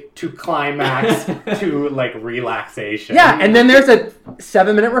foreplay to climax to, like, relaxation. Yeah, and then there's a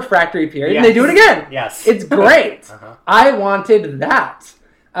 7-minute refractory period, and Yes. they do it again. Yes. It's great. Uh-huh. I wanted that.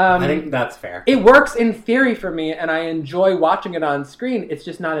 I think that's fair. It works in theory for me, and I enjoy watching it on screen. It's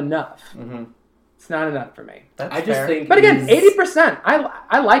just not enough. Mm-hmm. It's not enough for me. That's I just fair. think... But again, 80%.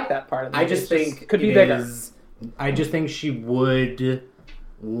 I like that part of it. I just think could be it bigger. is- I just think she would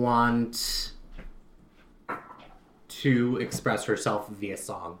want to express herself via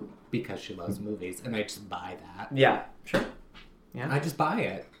song because she loves movies, and I just buy that. Yeah, sure. I just buy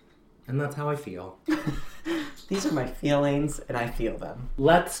it, and that's how I feel. These are my feelings, and I feel them.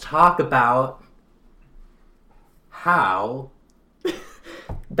 Let's talk about how...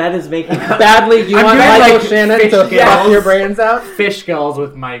 That is making... Badly, you I'm want doing, Michael like, Shannon fish to scales. fuck your brains out? Fish gulls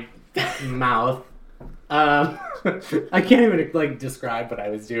with my mouth. I can't even, like, describe what I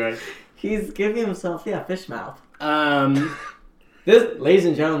was doing. He's giving himself, fish mouth. This, Ladies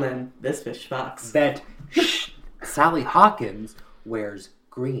and gentlemen, this fish fucks. that Sally Hawkins wears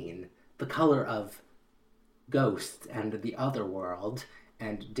green, the color of ghosts and the other world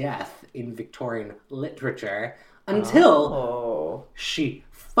and death in Victorian literature, until she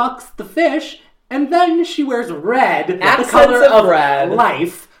fucks the fish, and then she wears red, the Accents color of of red.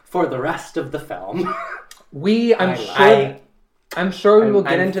 life, for the rest of the film. I'm sure we will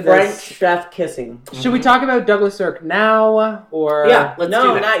get into French this. chef kissing. Should we talk about Douglas Sirk now, or Yeah, let's no,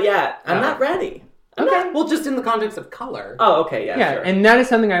 do that. not yet. I'm not ready. Okay. Well, just in the context of color. Oh, okay, yeah, Yeah, sure. and that is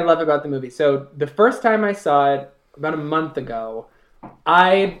something I love about the movie. So the first time I saw it, about a month ago,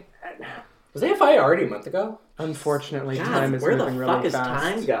 Was AFI already a month ago? Unfortunately, God, time is where the moving fuck really is fast.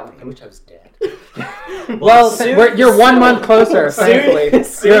 time I going? wish I was dead. Well, you're 1 month closer, thankfully.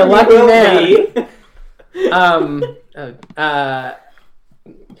 Soon You're a lucky will man. be.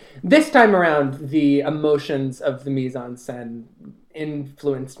 This time around, the emotions of the mise en scène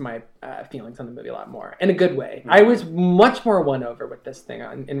influenced my feelings on the movie a lot more, in a good way. I was much more won over with this thing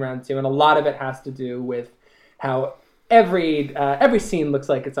in round 2, and a lot of it has to do with how every scene looks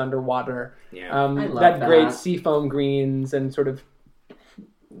like it's underwater. Yeah. I love that great that. seafoam greens and sort of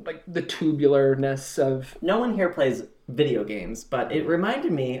like the tubularness of... No one here plays video games, but it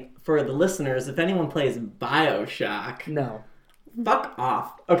reminded me, for the listeners, if anyone plays BioShock, No. fuck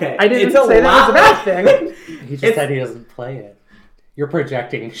off. Okay, I didn't it's a say that was a lot- bad thing. He just It's- said he doesn't play it. You're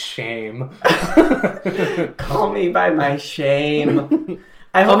projecting shame. Call me by my shame.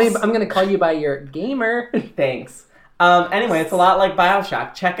 I'm I'm gonna call you by your gamer. Thanks. Anyway, it's a lot like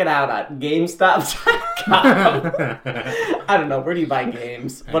BioShock. Check it out at GameStop.com. I don't know. Where do you buy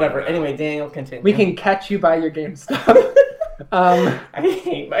games? Whatever. Anyway, Daniel, continue. We can catch you by your GameStop. I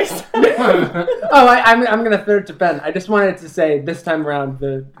hate myself. I'm gonna throw it to Ben. I just wanted to say this time around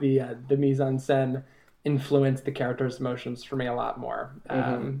the mise en scène influenced the character's emotions for me a lot more.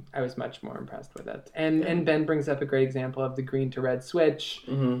 I was much more impressed with it. And Ben brings up a great example of the green to red switch.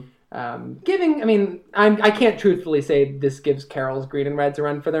 I can't truthfully say this gives Carol's green and reds a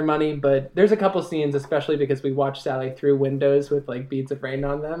run for their money, but there's a couple scenes, especially because we watched Sally through windows with like beads of rain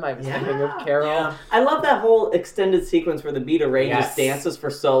on them. I was thinking of Carol. Yeah. I love that whole extended sequence where the beat of rain just dances for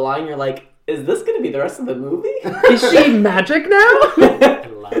so long. You're like, is this going to be the rest of the movie? Is she magic now? I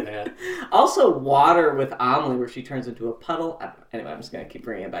love it. Also, water with Amelie, where she turns into a puddle. Anyway, I'm just gonna keep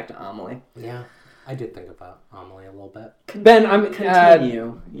bringing it back to Amelie. Yeah, I did think about Amelie a little bit. Ben, I'm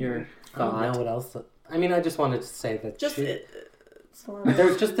Continue your I don't thought. know what else. I mean, I just wanted to say that Just it's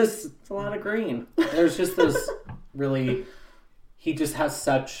there's just this. it's a lot of green. There's just this really. He just has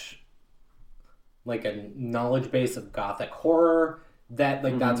such like a knowledge base of gothic horror that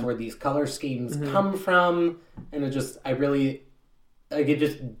like that's where these color schemes come from, and it just it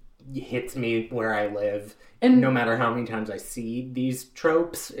just hits me where I live. And no matter how many times I see these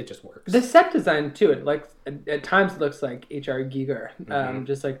tropes, it just works. The set design too, it like at times it looks like H.R. Giger,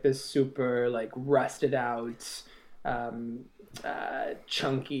 just like this super like rusted out,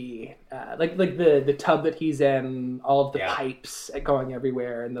 chunky, like the tub that he's in, all of the pipes going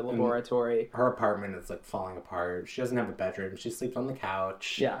everywhere in the laboratory. Her apartment is like falling apart. She doesn't have a bedroom. She sleeps on the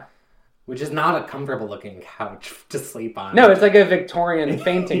couch. Yeah. Which is not a comfortable looking couch to sleep on. No, it's like a Victorian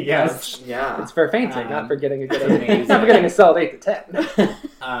fainting Yes. couch. Yeah. It's for fainting, not for getting a good amazing. not for getting a solid 8 to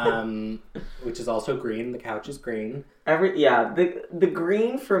 10. Which is also green. The couch is green. The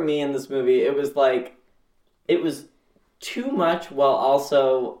green for me in this movie, it was too much while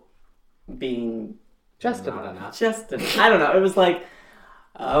also being Just not enough. enough. I don't know. It was like,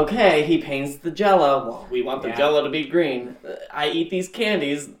 okay, he paints the Jell-O. Well, we want the Jell-O to be green. I eat these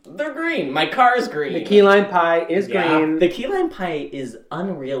candies. They're green. My car's green. The key lime pie is green. The key lime pie is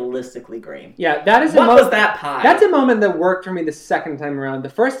unrealistically green. Yeah, that is What was that pie? That's a moment that worked for me the second time around. The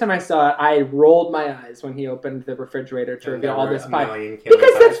first time I saw it, I rolled my eyes when he opened the refrigerator to reveal all this pie.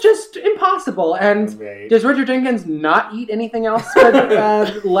 Because that's just impossible. And does Richard Jenkins not eat anything else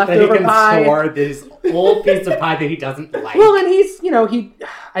but leftover he can pie? store this old piece of pie that he doesn't like. Well, and he's,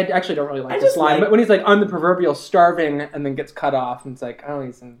 I actually don't really like this line, like- but when he's like, I'm the proverbial starving, and then gets cut off, and it's like, oh,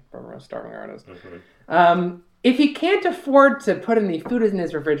 he's a proverbial starving artist. If he can't afford to put any food in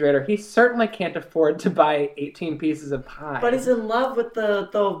his refrigerator, he certainly can't afford to buy 18 pieces of pie. But he's in love with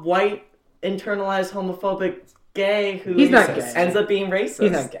the white, internalized homophobic gay who He's not gay. ends up being racist.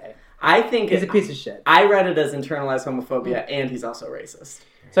 He's not gay. I think He's a piece of shit. I read it as internalized homophobia, and he's also racist.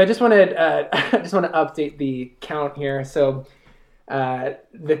 So I just want to update the count here. So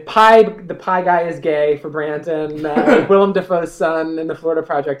the pie guy is gay for Brandon. Willem Dafoe's son in the Florida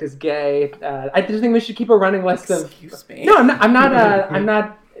Project is gay. I just think we should keep a running list of. Excuse me. No, I'm not. I'm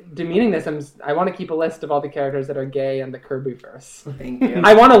not demeaning this. I want to keep a list of all the characters that are gay in the Kirbyverse. Thank you.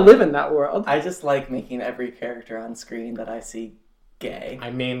 I want to live in that world. I just like making every character on screen that I see gay. I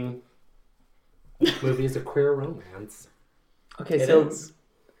mean, this movie is a queer romance. Okay, It so is.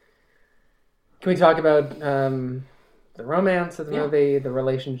 can we talk about the romance of the movie, the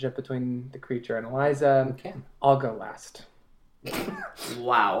relationship between the creature and Eliza? Okay. I'll go last.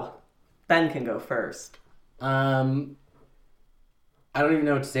 Wow. Ben can go first. I don't even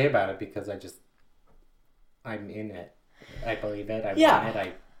know what to say about it because I'm in it. I believe it. I want it.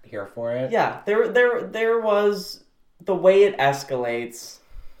 I'm here for it. Yeah, there was the way it escalates.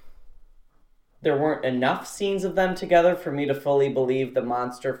 There weren't enough scenes of them together for me to fully believe the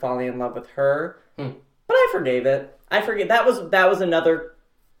monster falling in love with her. But I forgave it. That was another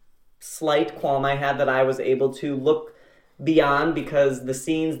slight qualm I had that I was able to look beyond because the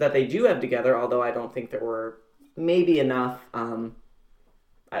scenes that they do have together, although I don't think there were maybe enough,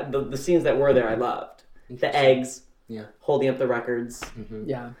 the scenes that were there I loved. The eggs, holding up the records.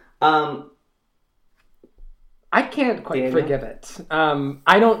 Yeah. I can't quite Daniel? forgive it.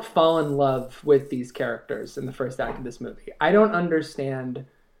 I don't fall in love with these characters in the first act of this movie. I don't understand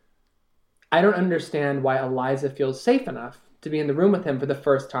why Eliza feels safe enough to be in the room with him for the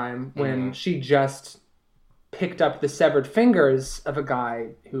first time when she just picked up the severed fingers of a guy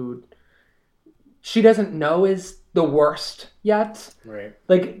who she doesn't know is the worst yet. Right.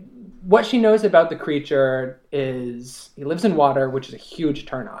 Like, what she knows about the creature is he lives in water, which is a huge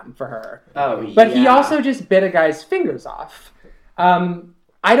turn on for her. But he also just bit a guy's fingers off.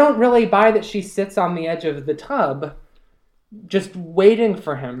 I don't really buy that she sits on the edge of the tub just waiting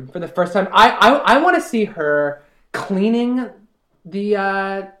for him for the first time. I want to see her cleaning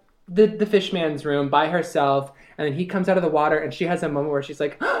the fishman's room by herself, and then he comes out of the water and she has a moment where she's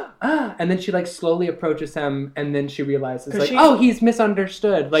like, ah, and then she like slowly approaches him and then she realizes like, oh, he's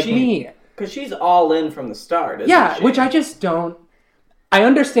misunderstood, like me. Because she's all in from the start, isn't she? Which I just don't. I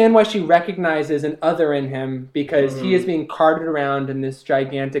understand why she recognizes an other in him because he is being carted around in this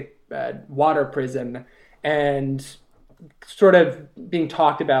gigantic water prison and sort of being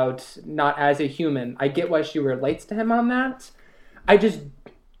talked about not as a human. I get why she relates to him on that.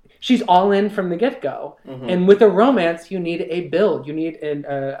 She's all in from the get-go. And with a romance, you need a build. You need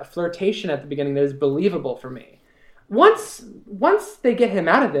a flirtation at the beginning that is believable for me. Once they get him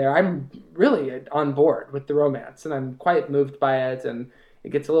out of there, I'm really on board with the romance, and I'm quite moved by it, and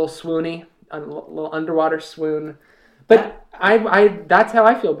it gets a little swoony, a little underwater swoon. But I that's how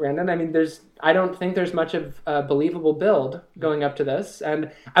I feel, Brandon. I mean, I don't think there's much of a believable build going up to this,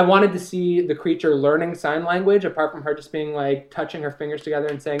 and I wanted to see the creature learning sign language, apart from her just being like touching her fingers together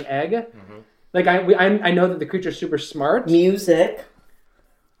and saying egg. Mm-hmm. Like I know that the creature's super smart. Music.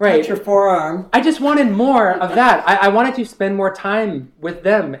 Right. Touch your forearm. I just wanted more of that. I wanted to spend more time with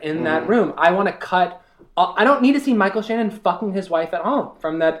them in that room. I want to cut. I don't need to see Michael Shannon fucking his wife at home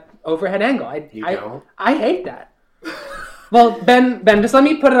from that overhead angle. I hate that. Well, Ben, just let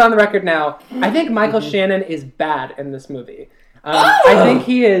me put it on the record now. I think Michael Shannon is bad in this movie. I think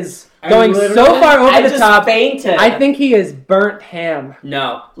he is going so far over the top. Fainted. I think he is burnt ham.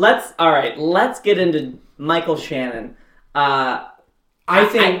 No. Let's get into Michael Shannon. I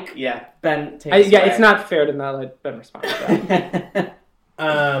think Ben takes it away. It's not fair to not let Ben respond to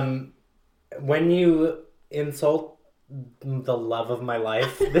that. When you insult the love of my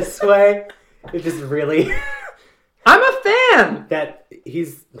life this way, it just really... I'm a fan! That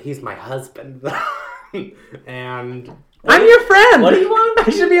he's my husband. And... I'm your friend! What do you want?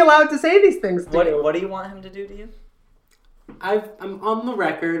 I should be allowed to say these things to you. What do you want him to do to you? I'm on the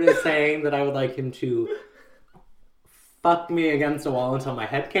record as saying that I would like him to fuck me against a wall until my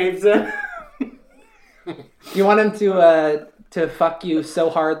head caves in. You want him to fuck you so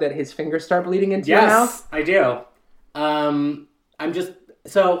hard that his fingers start bleeding into your mouth? Yes, I do. I'm just...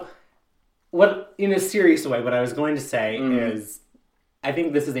 So, what in a serious way, what I was going to say is I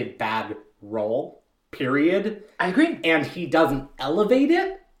think this is a bad role, period. I agree. And he doesn't elevate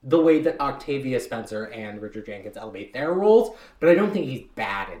it the way that Octavia Spencer and Richard Jenkins elevate their roles, but I don't think he's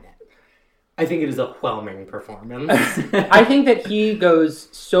bad in it. I think it is a whelming performance. I think that he goes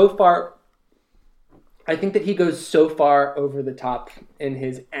so far... I think that he goes so far over the top in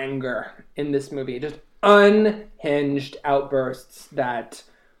his anger in this movie. Just unhinged outbursts that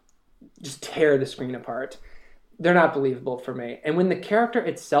just tear the screen apart. They're not believable for me. And when the character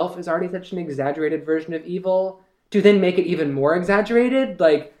itself is already such an exaggerated version of evil, to then make it even more exaggerated,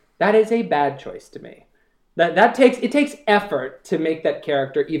 like, that is a bad choice to me. It takes effort to make that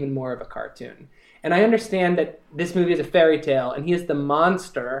character even more of a cartoon. And I understand that this movie is a fairy tale, and he is the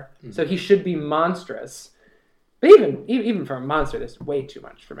monster, so he should be monstrous. But even for a monster, this is way too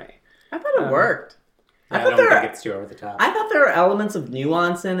much for me. I thought it worked. I don't think it's too over the top. I thought there were elements of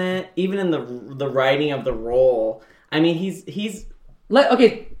nuance in it, even in the writing of the role. I mean, he's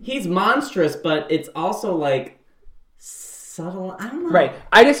monstrous, but it's also like subtle. I don't know. Right.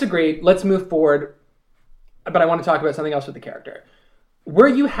 I disagree. Let's move forward. But I want to talk about something else with the character. Were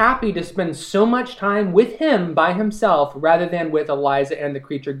you happy to spend so much time with him by himself rather than with Eliza and the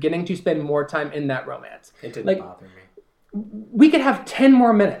creature, getting to spend more time in that romance? It didn't bother me. We could have 10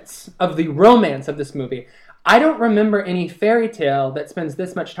 more minutes of the romance of this movie. I don't remember any fairy tale that spends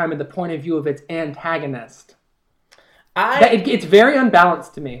this much time at the point of view of its antagonist. It's very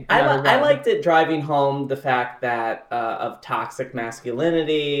unbalanced to me. I liked it driving home the fact that of toxic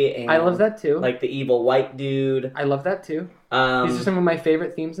masculinity. And I love that too. Like the evil white dude. I love that too. These are some of my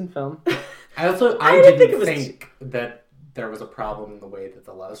favorite themes in film. I didn't think that there was a problem in the way that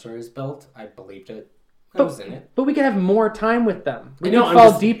the love story is built. I believed it. I was in it. But we could have more time with them. We could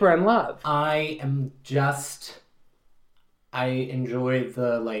fall deeper in love. I enjoy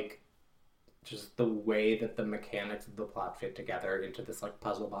just the way that the mechanics of the plot fit together into this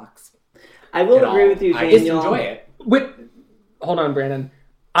puzzle box. I will agree with you, Daniel. I just enjoy it. Hold on, Brandon.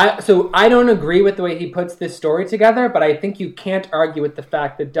 I don't agree with the way he puts this story together, but I think you can't argue with the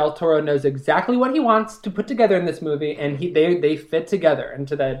fact that Del Toro knows exactly what he wants to put together in this movie, and they fit together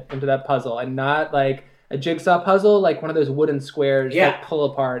into that puzzle, and not like a jigsaw puzzle, like one of those wooden squares that pull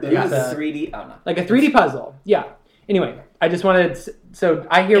apart. It was a 3D. Oh no, like a 3D puzzle. Yeah. Anyway, I just wanted. So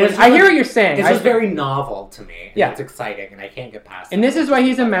I hear what you're saying. It's just very novel to me. Yeah, it's exciting, and I can't get past it. And this is why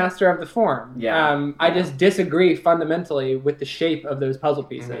he's a master of the form. Yeah. I just disagree fundamentally with the shape of those puzzle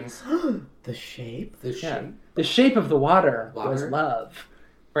pieces. The shape. The shape of the water was love.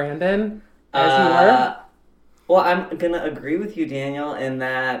 Brandon, as you were. Well, I'm gonna agree with you, Daniel, in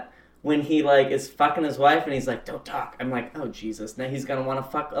that when he is fucking his wife and he's like, "Don't talk," I'm like, "Oh Jesus!" Now he's gonna want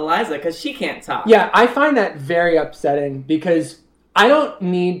to fuck Eliza because she can't talk. Yeah, I find that very upsetting because I don't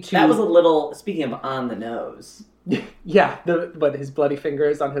need to. That was a little. Speaking of on the nose. Yeah, his bloody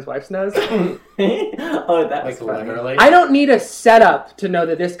fingers on his wife's nose. Oh, that was funny. Literally. I don't need a setup to know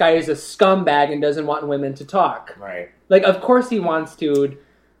that this guy is a scumbag and doesn't want women to talk. Right. Of course he wants to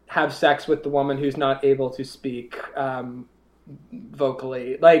have sex with the woman who's not able to speak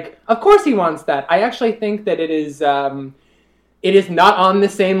vocally. Of course he wants that. I actually think that it is not on the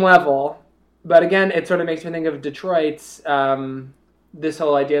same level But again, it sort of makes me think of Detroit's this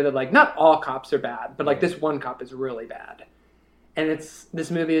whole idea that like not all cops are bad, but like this one cop is really bad. And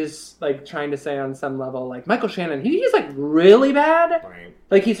this movie is like trying to say on some level, like Michael Shannon, he's like really bad. Right.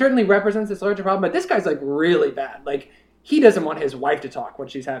 Like he certainly represents this larger problem, but this guy's like really bad. Like he doesn't want his wife to talk when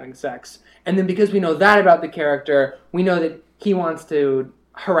she's having sex. And then because we know that about the character, we know that he wants to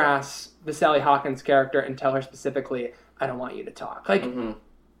harass the Sally Hawkins character and tell her specifically, I don't want you to talk. Like,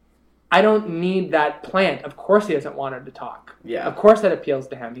 I don't need that plant. Of course he doesn't want her to talk. Yeah. Of course that appeals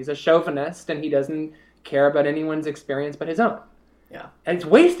to him. He's a chauvinist and he doesn't care about anyone's experience but his own. Yeah. And it's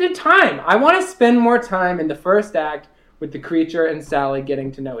wasted time. I want to spend more time in the first act with the creature and Sally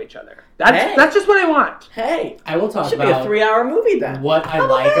getting to know each other. That's just what I want. Hey, I will talk should about be a 3-hour movie then. what I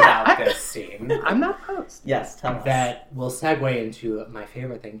like about this scene. I'm not opposed. Yes, tell us. That will segue into my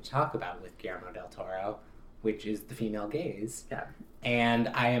favorite thing to talk about with Guillermo del Toro, which is the female gaze. Yeah. And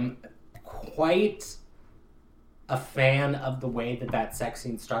I am quite a fan of the way that sex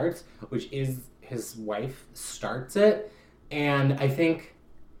scene starts, which is his wife starts it. And I think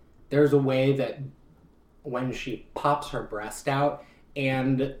there's a way that when she pops her breast out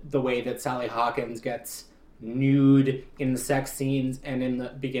and the way that Sally Hawkins gets nude in the sex scenes and in the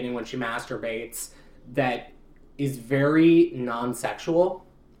beginning when she masturbates, that is very non-sexual.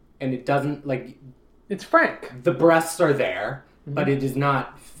 And it doesn't, like... It's frank. The breasts are there, but it is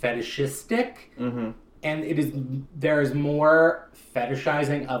not fetishistic. Mm-hmm. And there's more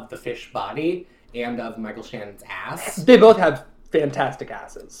fetishizing of the fish body and of Michael Shannon's ass They both have fantastic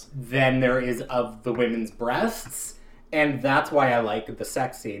asses. than there is of the women's breasts. And that's why I like the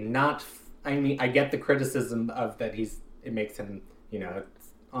sex scene. I get the criticism of that it makes him, it's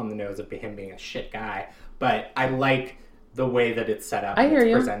on the nose of him being a shit guy. But I like the way that it's set up and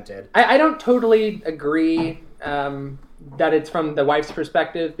it's presented. I don't totally agree that it's from the wife's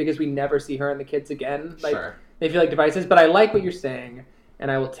perspective because we never see her and the kids again. Like, Sure. They feel like devices, but I like what you're saying, and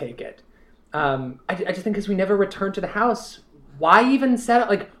I will take it. I just think because we never return to the house, why even set up,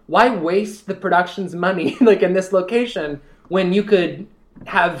 like, why waste the production's money, like, in this location when you could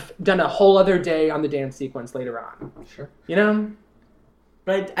have done a whole other day on the dance sequence later on? Sure. You know?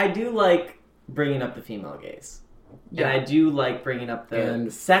 But I do like bringing up the female gaze. Yeah. And I do like bringing up the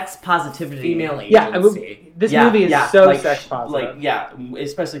And sex positivity. Female Yeah, agency. this movie is so sex positive.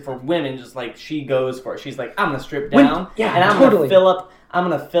 Especially for women, just like she goes for it. She's like, I'm gonna strip When- down, yeah, and I'm totally.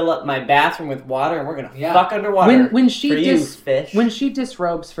 gonna fill up my bathroom with water, and we're gonna fuck underwater. When she for you, fish. when she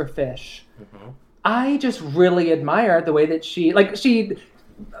disrobes for fish, I just really admire the way that she.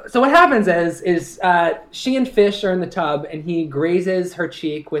 So what happens is she and Fish are in the tub, and he grazes her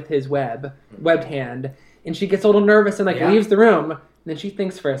cheek with his webbed hand, and she gets a little nervous and leaves the room. And then she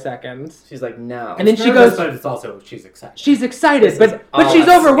thinks for a second. She's like, no. And then she Nervous, goes. but it's also she's excited. She's excited, but she's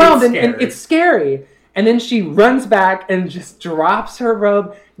overwhelmed, and it's scary. And then she runs back and just drops her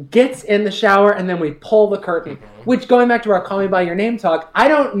robe, gets in the shower, and then we pull the curtain. Which, going back to our Call Me By Your Name talk, I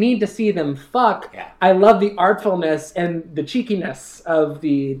don't need to see them fuck. Yeah. I love the artfulness and the cheekiness of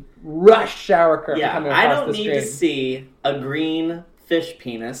the rush shower curtain coming across I don't the need screen. to see a green fish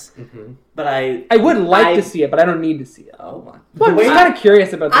penis, but I would like to see it, but I don't need to see it. Oh my! Well, I'm kind of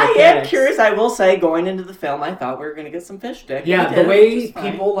curious about the I am mechanics. curious. I will say, going into the film, I thought we were going to get some fish dick. Yeah, We the did, way which is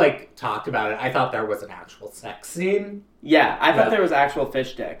fine. people talked about it, I thought there was an actual sex scene. Yeah, I thought Yeah. there was actual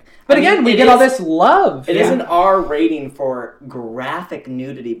fish dick. But I mean, again, we it get all is- this love. It is an R rating for graphic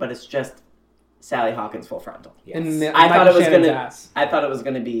nudity, but it's just Sally Hawkins full frontal. Yes. And I thought it was Shannon's gonna. ass. I thought it was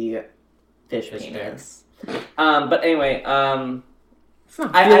gonna be fish Fish penis. But anyway, It's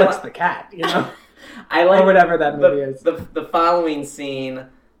not I Felix li- the cat, you know? I like Or whatever that movie is. The following scene,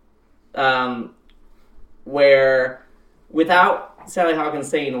 where without Sally Hawkins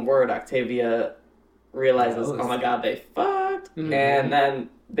saying a word, Octavia realizes, Knows. oh my god, they fucked, Mhm. and then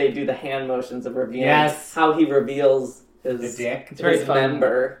they do the hand motions of revealing Yes. how he reveals his The dick. It's very his fun.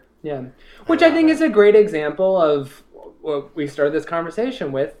 member. Yeah, which I think is a great example of what we started this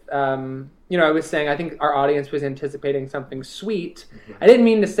conversation with. I was saying I think our audience was anticipating something sweet. I didn't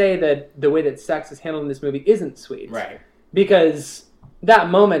mean to say that the way that sex is handled in this movie isn't sweet. Right. Because that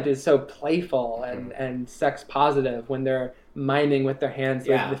moment is so playful and sex positive when they're miming with their hands,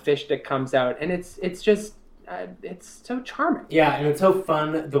 Yeah. like the fish stick comes out. And it's just, it's so charming. Yeah, and it's so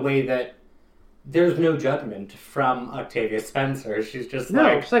fun the way that there's no judgment from Octavia Spencer. She's just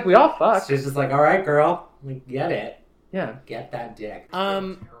She's like, we all fuck. she's just like, all right, girl, we get it. Yeah. Get that dick.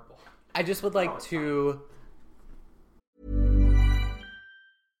 I just would like to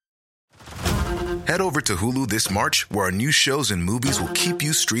Head over to Hulu this March, where our new shows and movies will keep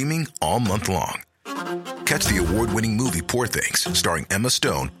you streaming all month long. catch the award-winning movie Poor Things, starring Emma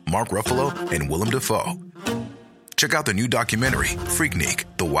Stone, Mark Ruffalo, and Willem Dafoe. Check out the new documentary, Freaknik,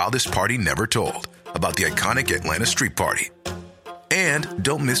 The Wildest Party Never Told, about the iconic Atlanta Street Party. And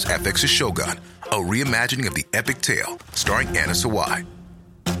don't miss FX's Shogun, a reimagining of the epic tale, starring Anna Sawai.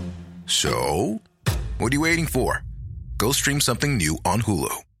 So, what are you waiting for? Go stream something new on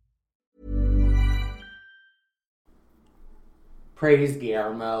Hulu. Praise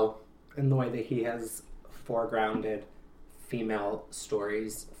Guillermo in the way that he has foregrounded female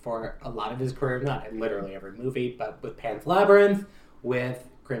stories for a lot of his career, not in literally every movie, but with Pan's Labyrinth, with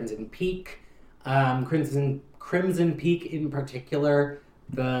Crimson Peak. Crimson Peak in particular,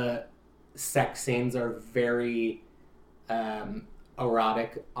 the sex scenes are very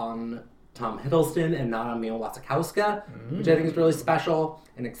erotic on Tom Hiddleston and not on Mia Wasikowska, which I think is really special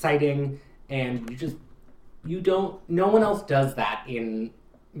and exciting, and no one else does that in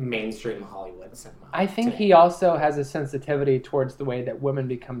mainstream Hollywood cinema. I think today. he also has a sensitivity towards the way that women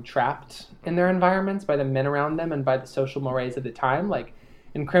become trapped in their environments by the men around them and by the social mores of the time. Like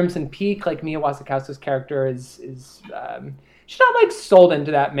in Crimson Peak, like Mia Wasikowska's character is she's not like sold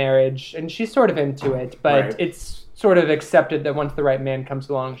into that marriage, and she's sort of into it, but Right. it's sort of accepted that once the right man comes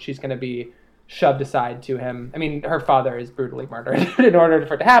along, she's going to be shoved aside to him. I mean, her father is brutally murdered in order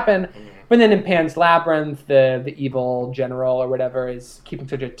for it to happen. But then in Pan's Labyrinth, the evil general or whatever is keeping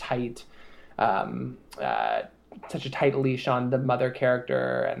such a tight leash on the mother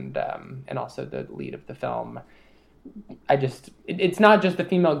character and also the lead of the film. It's not just the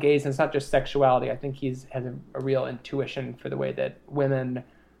female gaze, and it's not just sexuality. I think has a real intuition for the way that women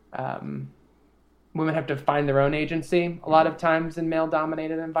have to find their own agency a lot of times in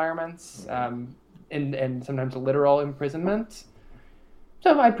male-dominated environments, and sometimes literal imprisonment.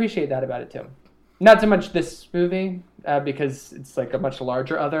 So I appreciate that about it too. Not so much this movie, because it's like a much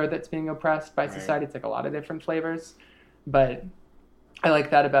larger other that's being oppressed by society. It's like a lot of different flavors. But I like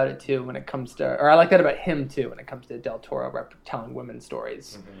that about it too when it comes to, or I like that about him too when it comes to Del Toro telling women's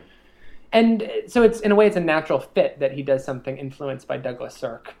stories. Mm-hmm. And so it's, in a way, it's a natural fit that he does something influenced by Douglas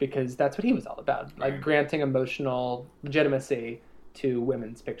Sirk, because that's what he was all about, like granting emotional legitimacy to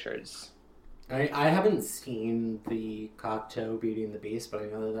women's pictures. I haven't seen the Cocteau Beauty and the Beast, but I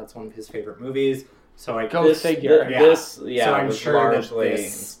know that that's one of his favorite movies. So I Go figure. This so I'm was sure largely that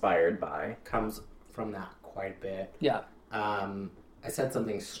this inspired by. comes from that quite a bit. Yeah. I said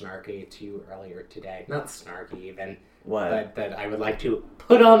something snarky to you earlier today. Not snarky even. What? But that I would like to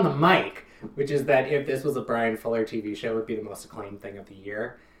put on the mic, which is that if this was a Brian Fuller TV show, it would be the most acclaimed thing of the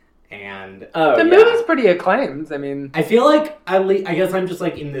year. And the movie's pretty acclaimed. I mean, I feel like I guess I'm just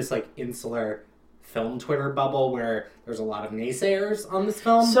like in this like insular film Twitter bubble where there's a lot of naysayers on this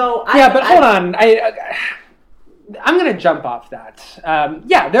film. So hold on. I'm going to jump off that.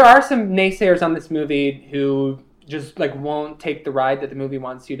 There are some naysayers on this movie who just like won't take the ride that the movie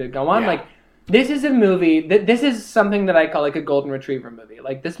wants you to go on. Yeah. Like, this is a movie this is something that I call like a golden retriever movie.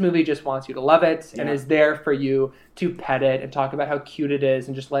 Like, this movie just wants you to love it and is there for you to pet it and talk about how cute it is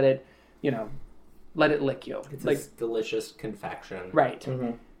and just let it lick you. It's like this delicious confection. right.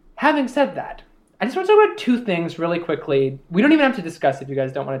 Mm-hmm. Having said that, I just want to talk about two things really quickly. We don't even have to discuss it if you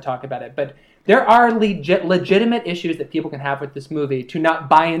guys don't want to talk about it, but there are legitimate issues that people can have with this movie to not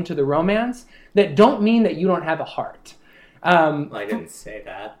buy into the romance that don't mean that you don't have a heart. I didn't say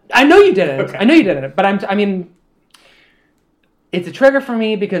that. I know you didn't. Okay. I know you didn't. But I mean, it's a trigger for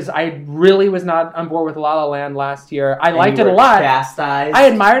me because I really was not on board with La La Land last year. I liked it a lot. Chastised. I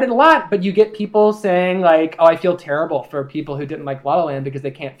admired it a lot, but you get people saying like, "Oh, I feel terrible for people who didn't like La La Land because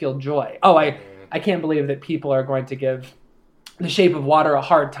they can't feel joy." Oh, I can't believe that people are going to give The Shape of Water a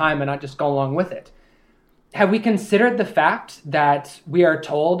hard time and not just go along with it. Have we considered the fact that we are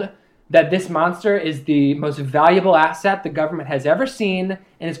told that this monster is the most valuable asset the government has ever seen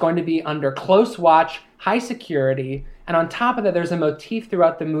and is going to be under close watch, high security, and on top of that, there's a motif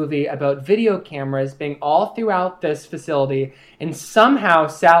throughout the movie about video cameras being all throughout this facility, and somehow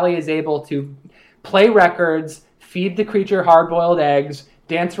Sally is able to play records, feed the creature hard-boiled eggs,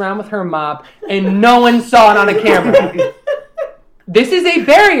 dance around with her mop, and no one saw it on a camera. This is a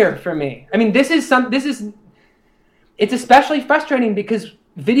barrier for me. I mean, it's especially frustrating because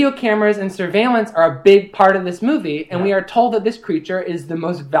video cameras and surveillance are a big part of this movie, and we are told that this creature is the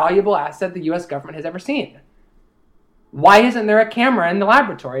most valuable asset the U.S. government has ever seen. Why isn't there a camera in the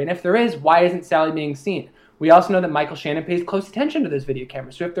laboratory? And if there is, why isn't Sally being seen? We also know that Michael Shannon pays close attention to those video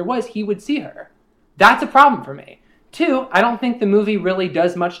cameras, so if there was, he would see her. That's a problem for me. 2, I don't think the movie really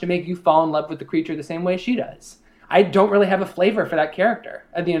does much to make you fall in love with the creature the same way she does. I don't really have a flavor for that character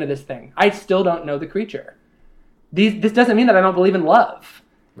at the end of this thing. I still don't know the creature. This doesn't mean that I don't believe in love.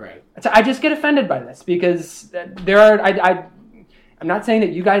 Right. So I just get offended by this because there are. I'm not saying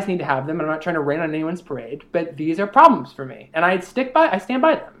that you guys need to have them, and I'm not trying to rain on anyone's parade, but these are problems for me, and I stand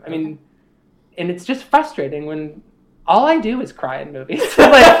by them. I mean, and it's just frustrating when all I do is cry in movies.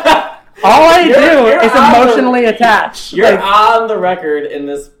 Like, all I do is emotionally attached. You're on the record in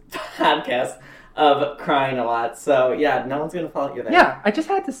this podcast of crying a lot, so yeah, no one's gonna fault you there. Yeah, I just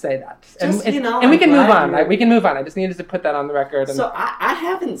had to say that, Just, and, you know, and we I'm can move glad on. We can move on. I just needed to put that on the record. And So I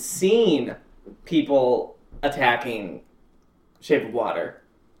haven't seen people attacking Shape of Water,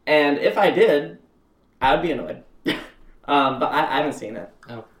 and if I did, I would be annoyed. But I haven't seen it.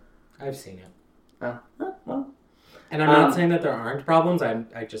 Oh, I've seen it. Well, And I'm not saying that there aren't problems.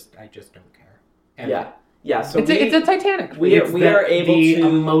 I just don't care. And yeah. So it's a Titanic. we are able the to.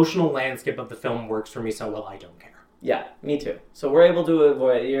 emotional landscape of the film works for me so well. I don't care. Yeah, me too. So we're able to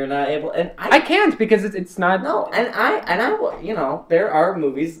avoid. You're not able, and I can't because it's not. No, and I, you know, there are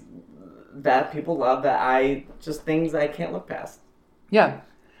movies that people love that I just things I can't look past. Yeah,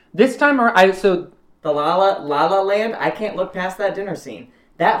 this time The La La Land, I can't look past that dinner scene.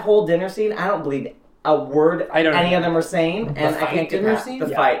 That whole dinner scene, I don't believe a word any of them are saying, and I can't get past the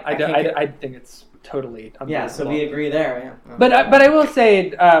fight. I think it's totally unbelievable. Yeah, so we agree there. Yeah. But I will say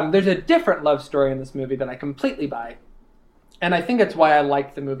there's a different love story in this movie that I completely buy, and I think it's why I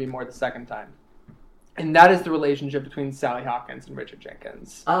liked the movie more the second time, and that is the relationship between Sally Hawkins and Richard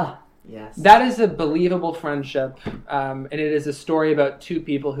Jenkins. Yes. That is a believable friendship, and it is a story about two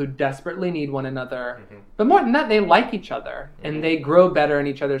people who desperately need one another. Mm-hmm. But more than that, they like each other, and they grow better in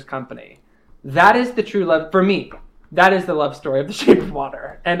each other's company. That is the true love, for me. That is the love story of The Shape of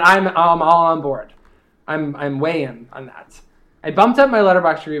Water, and I'm all on board. I'm way in on that. I bumped up my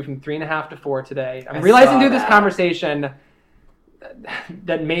Letterboxd review from 3.5 to 4 today. I'm realizing through this conversation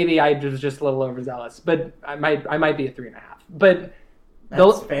that maybe I was just a little overzealous, but I might be a 3.5. But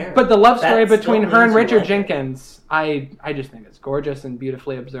That's fair. But the love story That between still her and means you Richard like it. Jenkins, I just think it's gorgeous and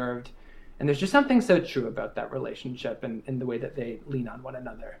beautifully observed. And there's just something so true about that relationship and the way that they lean on one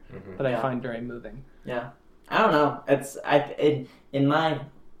another that I find very moving. Yeah. I don't know. In my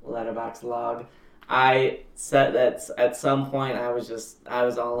Letterboxd log, I said that at some point I was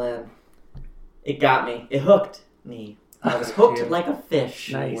all in. It got me. It hooked me. I was hooked like a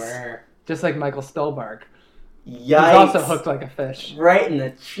fish. Nice. Just like Michael Stolberg. Yikes. He's also hooked like a fish. Right in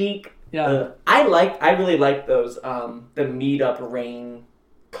the cheek. Yeah. I really like those the meet up rain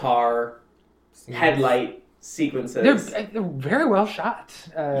car headlight sequences. They're very well shot.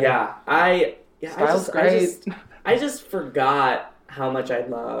 Style's great. I just forgot how much I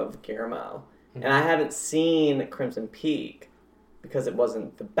love Guillermo. And I haven't seen Crimson Peak because it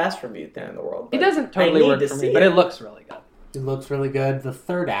wasn't the best reviewed thing in the world. It doesn't totally work for me, but it looks really good. It looks really good. The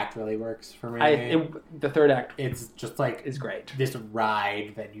third act really works for me. The third act it's just like is great. This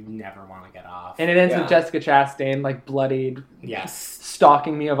ride that you never want to get off. And it ends with Jessica Chastain, like bloodied,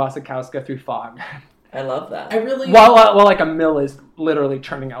 stalking Mia Wasikowska through fog. I love that. I really while like a mill is literally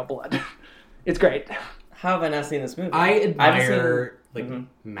churning out blood. It's great. How have I not seen this movie? I admire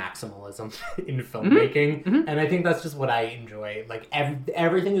maximalism in filmmaking, and I think that's just what I enjoy. Like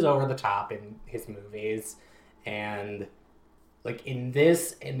everything is over the top in his movies, and like in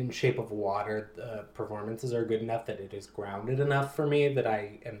this and in Shape of Water, the performances are good enough that it is grounded enough for me that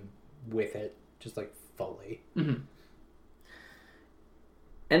I am with it just like fully. Mm-hmm.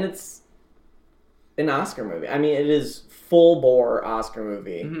 And it's an Oscar movie. I mean, it is full bore Oscar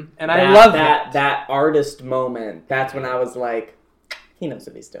movie. Mm-hmm. And I love that artist moment. That's when I was like, he knows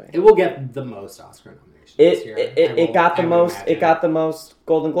what he's doing. It will get the most Oscar nominations this year. It got the most. Imagine. It got the most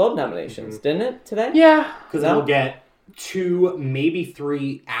Golden Globe nominations, didn't it today? Yeah, because it will get 2, maybe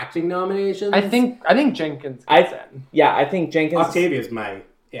 3 acting nominations. I think Jenkins gets in. Yeah, I think Jenkins. Octavia's my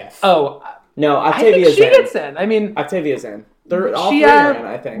if. Oh no, Octavia's I think she gets in. I mean, Octavia's in. They're all three are in,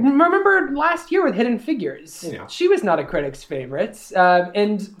 I think. Remember last year with Hidden Figures? Yeah. She was not a critic's favorite,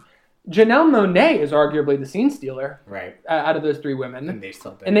 and Janelle Monáe is arguably the scene stealer, right? Out of those 3 women, and they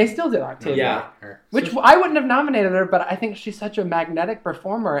still did. Octavia, which I wouldn't have nominated her, but I think she's such a magnetic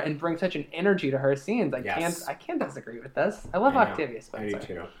performer and brings such an energy to her scenes. I can't disagree with this. I love Octavia Spencer. I do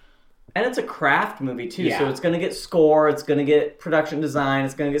too. And it's a craft movie too, so it's going to get score, it's going to get production design,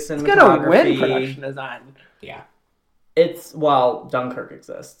 it's going to get cinematography. It's going to win production design. Yeah. Dunkirk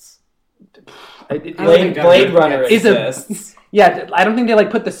exists. Blade Runner exists. Yeah, I don't think they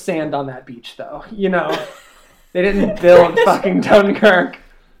put the sand on that beach though. You know, they didn't build fucking Dunkirk.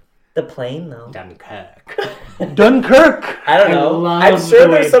 The plane though. Dunkirk. I don't know. I'm sure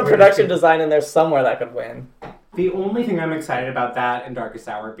there's some production design in there somewhere that could win. The only thing I'm excited about that and Darkest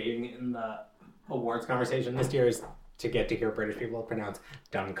Hour being in the awards conversation this year is to get to hear British people pronounce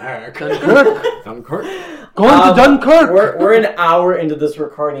Dunkirk. Dunkirk. Going to Dunkirk. We're an hour into this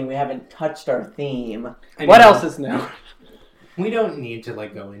recording. We haven't touched our theme. What else is new? We don't need to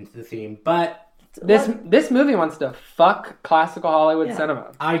go into the theme, but This movie wants to fuck classical Hollywood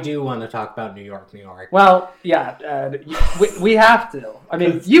cinema. I do want to talk about New York. Well, yeah, we have to. I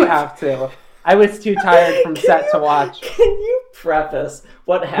mean, you have to. I was too tired from set to watch. Can you preface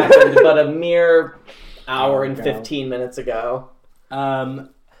what happened but a mere hour and 15 minutes ago? So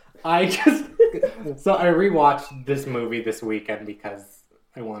I rewatched this movie this weekend because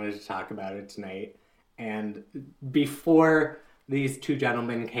I wanted to talk about it tonight. And before these two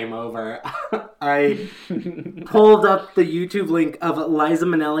gentlemen came over, I pulled up the YouTube link of Liza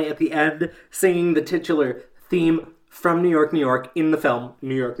Minnelli at the end singing the titular theme from New York in the film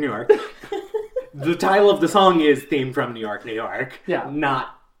New York. The title of the song is Theme from New York, Yeah.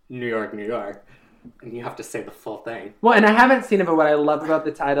 not New York. And you have to say the full thing. Well, and I haven't seen it, but what I love about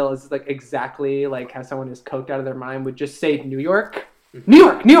the title is exactly how someone who's coked out of their mind would just say New York.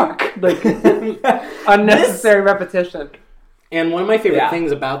 New York! Unnecessary repetition. And one of my favorite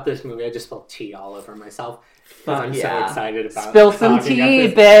things about this movie, I just spilled tea all over myself because I'm so excited about Spill some talking tea,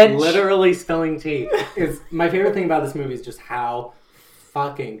 about this. bitch! Literally spilling tea. My favorite thing about this movie is just how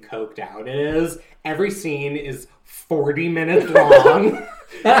fucking coked out it is. Every scene is 40 minutes long.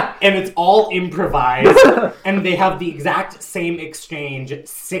 And it's all improvised. And they have the exact same exchange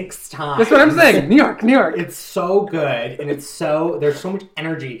 6 times. That's what I'm saying. New York. It's so good, and there's so much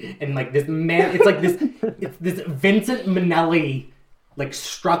energy, and this man, it's this Vincent Minnelli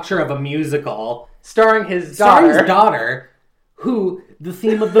structure of a musical, starring his daughter, who the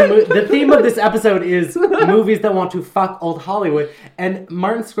theme of this episode is movies that want to fuck old Hollywood, and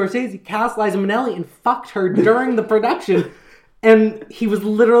Martin Scorsese cast Liza Minnelli and fucked her during the production. And he was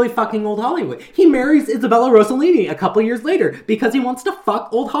literally fucking old Hollywood. He marries Isabella Rossellini a couple years later because he wants to fuck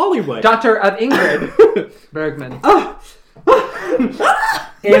old Hollywood. Daughter of Ingrid Bergman.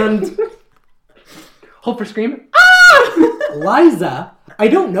 And Hope for Scream. Liza, I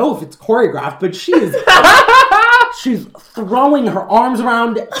don't know if it's choreographed, but she's throwing her arms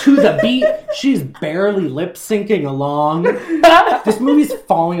around to the beat. She's barely lip syncing along. This movie's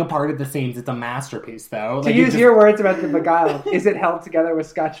falling apart at the seams. It's a masterpiece, though. To use your words about The Beguiled, is it held together with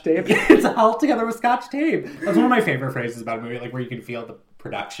Scotch tape? It's held together with Scotch tape. That's one of my favorite phrases about a movie, where you can feel the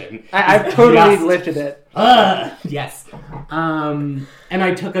production. I've totally lifted it. Yes. And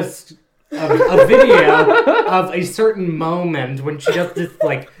I took a video of a certain moment when she does this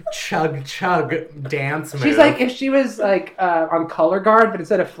chug dance move. She's if she was on color guard, but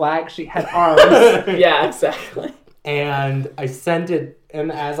instead of flags, she had arms. Yeah, exactly. And I sent it,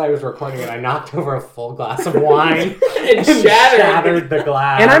 and as I was recording it, I knocked over a full glass of wine and shattered the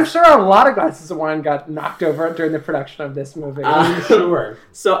glass. And I'm sure a lot of glasses of wine got knocked over during the production of this movie. Sure.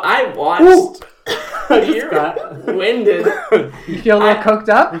 So I watched. You're winded. You feel a little coked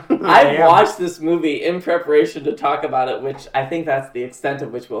up? I watched this movie in preparation to talk about it, which I think that's the extent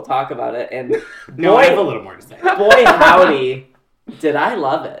of which we'll talk about it. And I have a little more to say. Boy, howdy, did I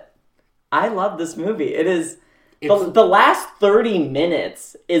love it. I love this movie. It is... The last 30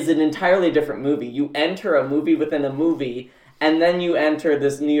 minutes is an entirely different movie. You enter a movie within a movie, and then you enter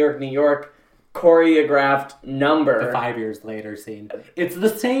this New York choreographed number. The 5 years later scene. It's the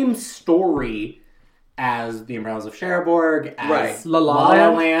same story as The Umbrellas of Cherbourg, as La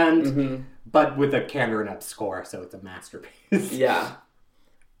La Land, but with a Cameron Epps score, so it's a masterpiece. Yeah.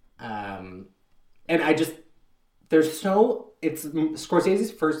 And I just... It's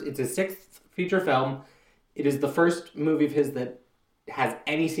Scorsese's first... It's his 6th feature film. It is the first movie of his that has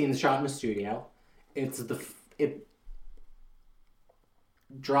any scenes shot in a studio. It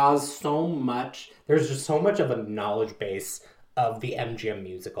draws so much. There's just so much of a knowledge base of the MGM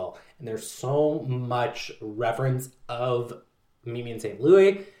musical, and there's so much reference of Mimi and St.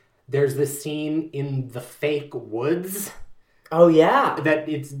 Louis. There's this scene in the fake woods. Oh yeah,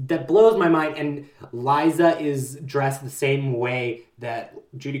 that blows my mind. And Liza is dressed the same way that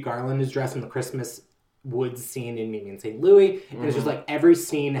Judy Garland is dressed in the Christmas woods scene in Mimi and St. Louis. And it's just every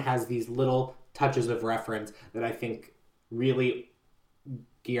scene has these little touches of reference that I think really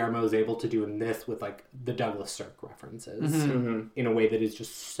Guillermo is able to do in this with the Douglas Sirk references in a way that is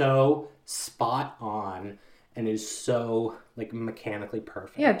just so spot on and is so mechanically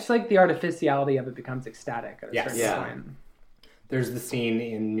perfect. Yeah, just the artificiality of it becomes ecstatic at a certain point. There's the scene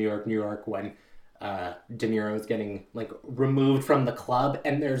in New York when De Niro is getting removed from the club,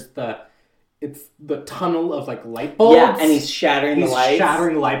 and there's it's the tunnel of light bulbs. Yeah, and he's shattering the lights. He's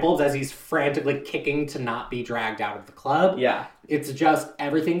shattering the light bulbs as he's frantically kicking to not be dragged out of the club. Yeah. It's just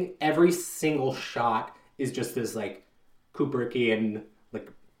everything, every single shot is just this Kubrickian, like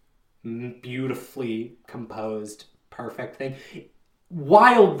beautifully composed, perfect thing.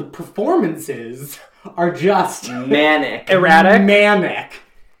 While the performances are just Manic. Erratic. manic.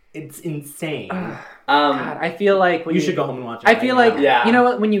 It's insane. God, I feel like when you should go home and watch it. I feel like Yeah. you know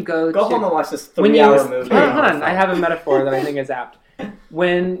what, when you go home and watch this when 3-hour movie. Hold on, I have a metaphor that I think is apt.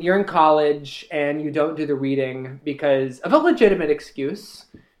 When you're in college and you don't do the reading because of a legitimate excuse.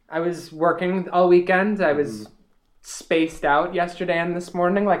 I was working all weekend. I was spaced out yesterday and this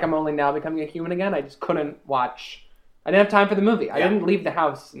morning. Like I'm only now becoming a human again. I just couldn't watch. I didn't have time for the movie. I didn't leave the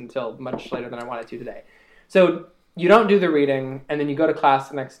house until much later than I wanted to today. So you don't do the reading, and then you go to class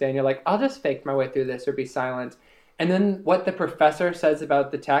the next day, and you're like, I'll just fake my way through this or be silent. And then what the professor says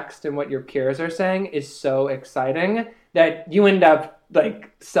about the text and what your peers are saying is so exciting that you end up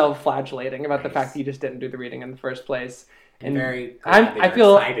like self-flagellating about the fact that you just didn't do the reading in the first place. And I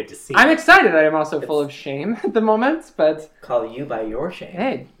feel excited to see. I'm excited. I am also full of shame at the moment, but Call you by your shame.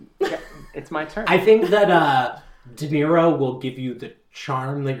 hey, it's my turn. I think that De Niro will give you the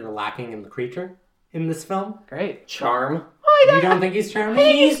charm that you're lacking in The Creature in this film. Great. Charm. You don't think he's charming?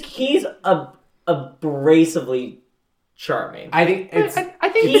 He's abrasively charming. I think it's. I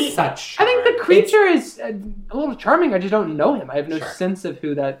think he's such. I think charm. the creature is a little charming. I just don't know him. I have no Sure. sense of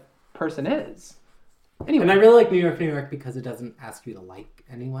who that person is. Anyway, And I really like New York because it doesn't ask you to like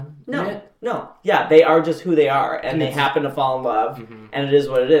anyone. in No, it. no. Yeah, they are just who they are, and they happen to fall in love, and it is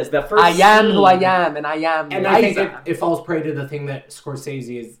what it is. The first I am scene, who I am, and I am. And I think Liza. it falls prey to the thing that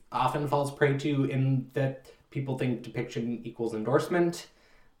Scorsese often falls prey to, in that people think depiction equals endorsement.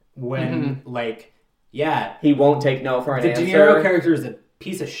 When, he won't take no for an the answer. De Niro character is a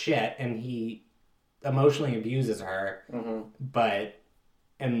piece of shit, and he emotionally abuses her.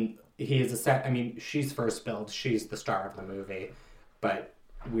 And he is a set. I mean, she's first billed. She's the star of the movie, but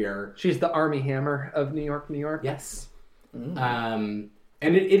She's the Army Hammer of New York, New York. yes. And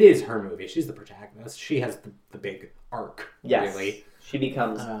it is her movie. She's the protagonist. She has the big arc. Yes, Really. she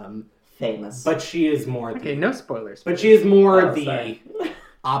becomes famous. But she is more. Okay, no spoilers. But she is more Oh, the sorry.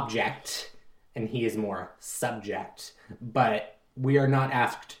 object, and he is more subject. But we are not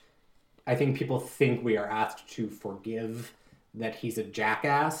asked. I think people think we are asked to forgive that he's a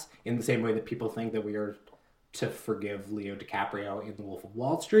jackass in the same way that people think that we are to forgive Leo DiCaprio in The Wolf of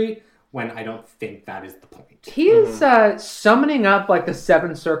Wall Street, when I don't think that is the point. He is summoning up like the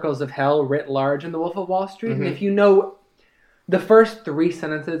 7 circles of hell writ large in The Wolf of Wall Street. And if you know the first 3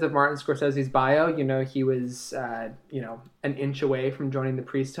 sentences of Martin Scorsese's bio, you know he was, an inch away from joining the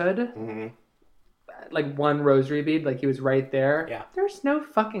priesthood. Like 1 rosary bead, like he was right there. Yeah. There's no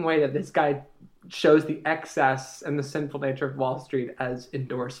fucking way that this guy shows the excess and the sinful nature of Wall Street as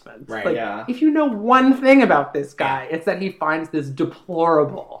endorsements. Right, Like, yeah. if you know one thing about this guy, it's that he finds this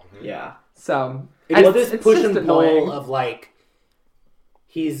deplorable. yeah. So It's this push just and annoying. pull of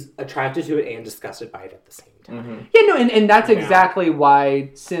he's attracted to it and disgusted by it at the same time. Yeah, no, and that's exactly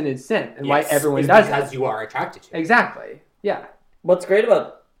why sin is sin and why Yes, everyone is does because it. you are attracted to it. Exactly. Yeah. What's great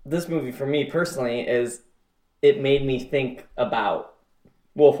about this movie for me personally is it made me think about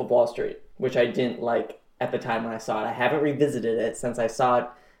Wolf of Wall Street, which I didn't like at the time when I saw it. I haven't revisited it since I saw it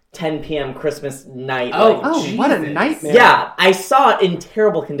 10 p.m. Christmas night. What a nightmare. Yeah, I saw it in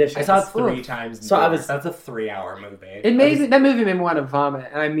terrible conditions. I saw it 3 times. So that's a 3-hour movie. That movie made me want to vomit,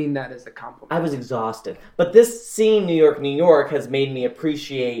 and I mean that as a compliment. I was exhausted. But this scene, New York, New York, has made me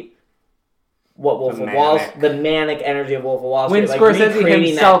appreciate what the manic energy of Wolf of Wall Street. When Scorsese recreating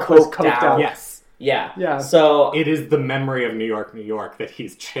himself that was coked coked out. Yes. Yeah. Yeah. So It is the memory of New York, New York that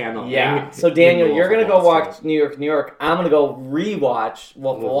he's channeling. yeah. So in Daniel, Wolf you're of gonna go Wall watch Street. New York, New York. I'm gonna go rewatch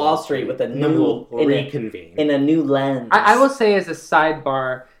Wolf of Wall Street with a And then new we'll reconvene. in a new lens. I will say as a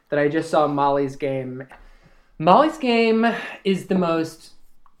sidebar that I just saw Molly's Game. Molly's Game is the most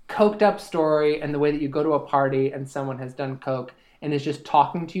coked up story, and the way that you go to a party and someone has done coke and is just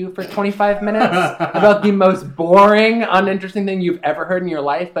talking to you for 25 minutes about the most boring, uninteresting thing you've ever heard in your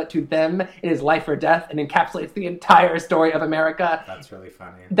life, but to them it is life or death and encapsulates the entire story of America. That's really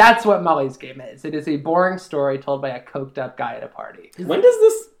funny. That's what Molly's Game is. It is a boring story told by a coked up guy at a party. When does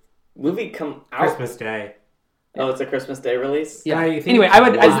this movie come out? Christmas Day. Oh, it's a Christmas Day release? Yeah. I think Anyway, it's I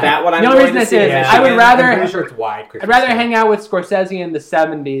would. wide. Is that what I'm the only going reason to I see? say this, Yeah. I would I'm rather. pretty sure it's wide. I'd Christmas rather Day. hang out with Scorsese in the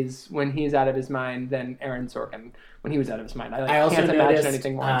 70s when he's out of his mind than Aaron Sorkin when he was out of his mind. I I also can't imagine noticed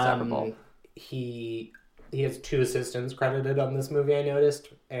anything more insufferable. he has 2 assistants credited on this movie. I noticed,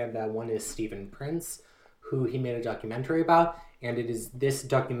 and one is Stephen Prince, who he made a documentary about, and it is this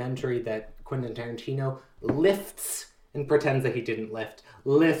documentary that Quentin Tarantino lifts and pretends that he didn't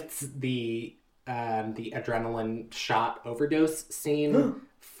lifts the adrenaline shot overdose scene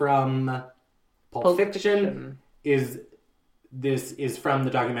from Pulp Fiction is this is from the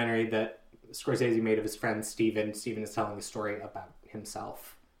documentary that Scorsese made of his friend Steven. Steven is telling a story about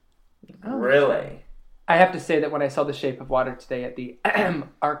himself. Oh, really? I have to say that when I saw The Shape of Water today at the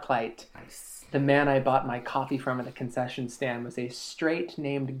ArcLight, Nice. the man I bought my coffee from at the concession stand was a straight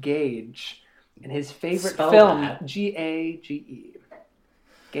named Gage, and his favorite Spell film, that. G-A-G-E.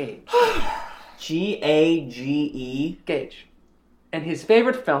 Gage. G-A-G-E? Gage. And his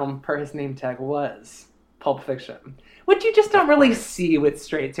favorite film, per his name tag, was Pulp Fiction. Which you just don't really see with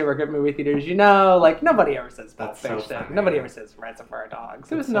straights who work at movie theaters. You know, like, nobody ever says Pulp That's so Fiction. funny. Nobody ever says Reservoir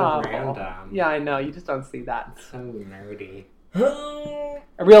Dogs. It was so novel. random. Yeah, I know. You just don't see that. So nerdy.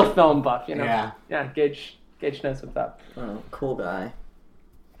 A real film buff, you know? Yeah. Yeah, Gage knows what's up. Oh, cool guy.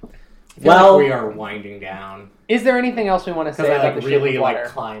 I feel Well- like we are winding down. Is there anything else we want to say Because I about like The Shape really of Water? like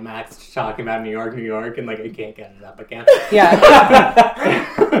climaxed talking about New York, and like I can't get it up again. Yeah.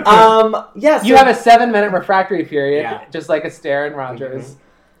 Yes. You have a 7-minute refractory period, Yeah. just like Astaire and Rogers.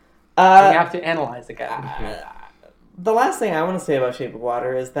 Mm-hmm. And you have to analyze again. The last thing I want to say about Shape of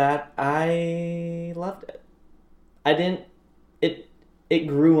Water is that I loved it. It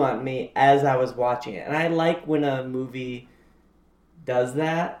grew on me as I was watching it. And I like when a movie does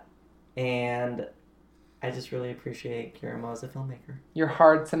that, and I just really appreciate Guillermo as a filmmaker. Your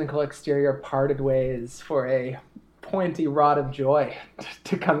hard, cynical exterior parted ways for a pointy rod of joy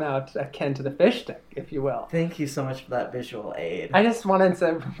to come out akin to the fish stick, if you will. Thank you so much for that visual aid. I just wanted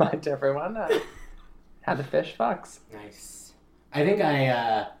to remind everyone how the fish fucks. Nice. I think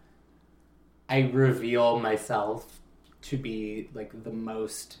I reveal myself to be like the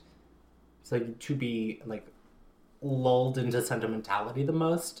most, it's like to be like lulled into sentimentality the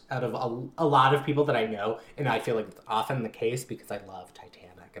most out of a lot of people that I know, and I feel like it's often the case because I love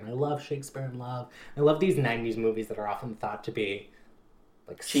Titanic and I love Shakespeare in Love. I love these 90s movies that are often thought to be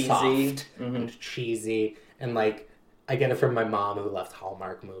like Cheesy. soft and cheesy, and like I get it from my mom who loves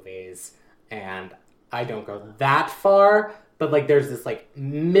Hallmark movies, and I don't go that far, but like there's this like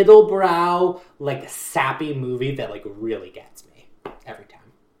middle brow, like sappy movie that like really gets me every time.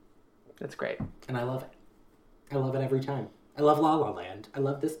 That's great. And I love it. I love it every time. I love La La Land. I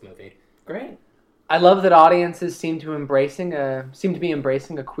love this movie. Great. I love that audiences seem to be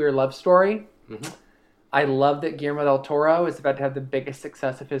embracing a queer love story. Mm-hmm. I love that Guillermo del Toro is about to have the biggest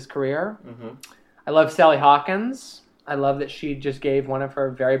success of his career. Mm-hmm. I love Sally Hawkins. I love that she just gave one of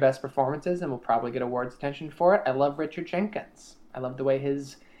her very best performances and will probably get awards attention for it. I love Richard Jenkins. I love the way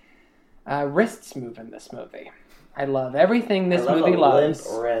his wrists move in this movie. I love everything this movie loves.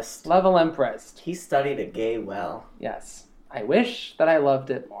 Limp wrist. Love a limp wrist. He studied a gay well. Yes. I wish that I loved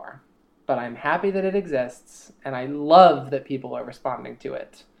it more. But I'm happy that it exists, and I love that people are responding to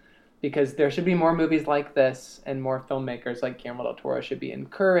it. Because there should be more movies like this, and more filmmakers like Guillermo del Toro should be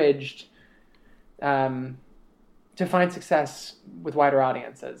encouraged to find success with wider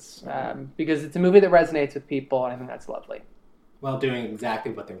audiences. Because it's a movie that resonates with people, and I think that's lovely. While doing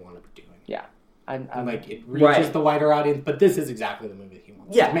exactly what they want to be doing. Yeah. I'm Like, it reaches Right. the wider audience, but this is exactly the movie he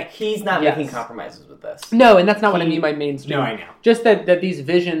wants to Yeah, make. he's not Yes. making compromises with this. No, and that's not what I mean by mainstream. No, I know. Just that these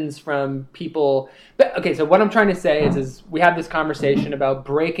visions from people... But, okay, so what I'm trying to say is we have this conversation about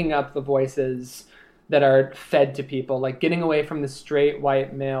breaking up the voices that are fed to people, like getting away from the straight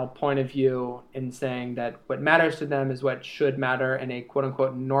white male point of view and saying that what matters to them is what should matter in a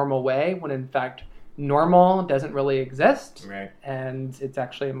quote-unquote normal way, when in fact normal doesn't really exist. Right. And it's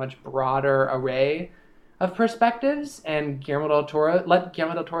actually a much broader array of perspectives, and Guillermo del Toro let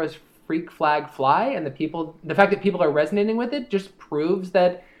Guillermo del Toro's freak flag fly, and the fact that people are resonating with it just proves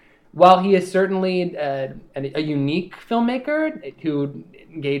that while he is certainly a unique filmmaker who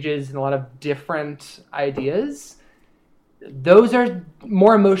engages in a lot of different ideas, those are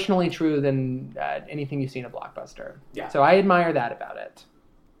more emotionally true than anything you see in a blockbuster. Yeah. So I admire that about it.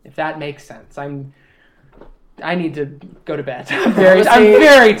 If that makes sense. I need to go to bed. I'm very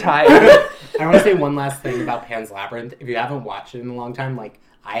tired. I want to say one last thing about Pan's Labyrinth. If you haven't watched it in a long time, like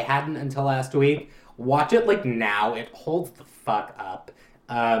I hadn't until last week, watch it like now. It holds the fuck up.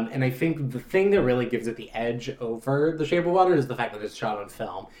 And I think the thing that really gives it the edge over The Shape of Water is the fact that it's shot on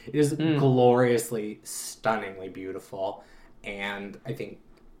film. It is gloriously, stunningly beautiful. And I think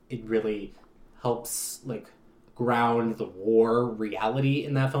it really helps like ground the war reality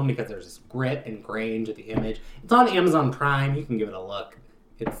in that film because there's this grit and grain to the image. It's on Amazon Prime. You can give it a look.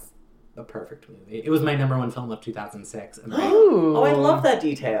 It's a perfect movie. It was my number one film of 2006. And Oh, I love that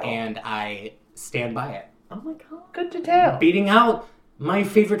detail. and I stand by it. Oh my god. Good detail. Beating out my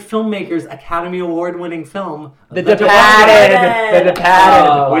favorite filmmaker's Academy Award-winning film, The Departed.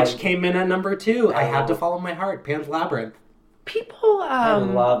 Oh, which came in at number 2. I had to follow my heart. Pan's Labyrinth. People,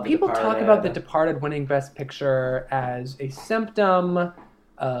 love The people talk Departed. about The Departed winning Best Picture as a symptom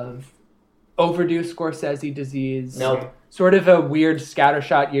of overdue Scorsese disease. Nope. Sort of a weird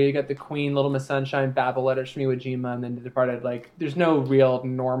scattershot year. You got The Queen, Little Miss Sunshine, Babel, Letters from Iwo Jima, and then The Departed. Like, there's no real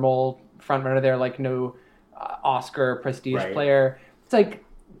normal frontrunner there. Like, no Oscar prestige Right. player. It's like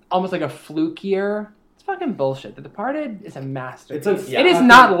almost like a fluke year. It's fucking bullshit. The Departed is a masterpiece. It is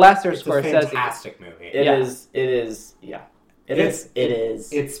not lesser It's a Scorsese. fantastic movie. It is. Yeah. It is.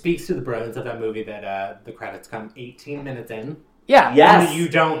 It speaks to the brilliance of that movie that the credits come 18 minutes in. Yeah. Yes. And you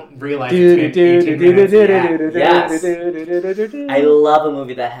don't realize it's been 18 minutes. Yeah. I love a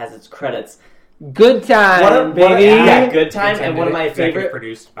movie that has its credits. Good time, baby. Yeah, Good Time, and one of my Executive favorite.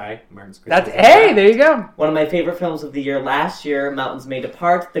 produced by Martin Scorsese. That's there you go. One of my favorite films of the year last year, Mountains May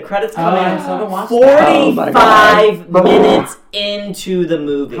Depart. The credits come I in still haven't watched that. 45 minutes into the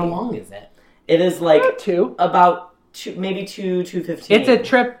movie. How long is it? It is like Two. about maybe 2:15. It's a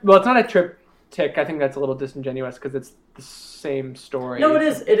trip. Well, it's not a triptych. I think that's a little disingenuous because it's the same story. No, it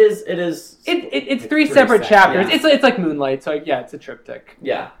is. It's three three separate sets, chapters. yeah. It's like Moonlight. So yeah, it's a triptych.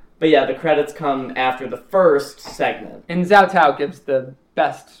 Yeah, but yeah, the credits come after the first segment. And Zhao Tao gives the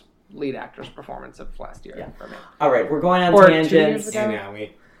best lead actress performance of last year for me. All right, we're going on Or 2 years tangents. ago. Yeah,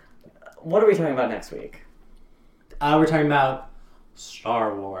 What are we talking about next week? we're talking about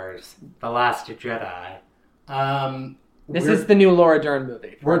Star Wars: The Last Jedi. This is the new Laura Dern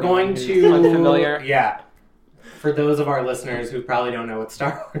movie. We're going Who's to unfamiliar. Yeah. For those of our listeners who probably don't know what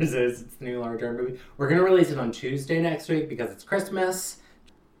Star Wars is, it's the new Laura Dern movie. We're going to release it on Tuesday next week because it's Christmas.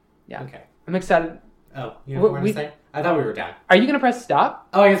 Yeah. Okay. I'm excited. Oh, you know what we're going to say? I thought we were done. Are you going to press stop?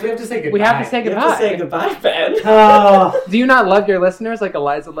 Oh, I guess we have to say goodbye. We have to say You goodbye. have to say goodbye, Ben. Oh, Do you not love your listeners like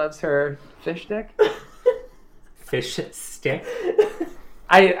Eliza loves her fish stick? fish stick.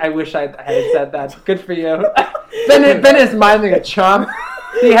 I wish I had said that. Good for you. Ben is miming a chomp.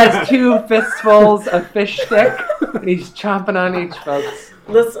 He has 2 fistfuls of fish stick, and he's chomping on each, folks.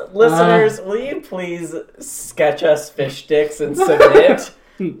 Listeners, will you please sketch us fish sticks and submit?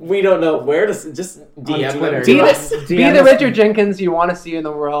 We don't know where to. Just DM Twitter. them Be to us. the Richard Jenkins you want to see in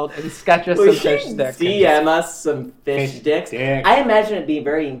the world, and sketch us some Will you fish sticks. DM us some fish Fish sticks. stick. I imagine it be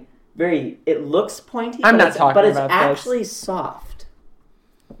very, very. It looks pointy. I'm but not it's, talking but it's about this. actually soft.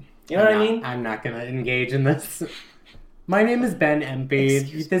 You know what I mean? I'm not going to engage in this. My name is Ben Empey.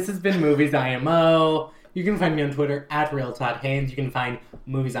 This has been Movies IMO. You can find me on Twitter at Real Todd Haynes. You can find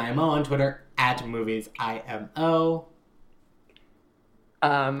Movies IMO on Twitter at Movies IMO.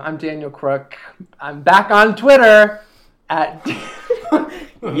 I'm Daniel Crook. I'm back on Twitter at...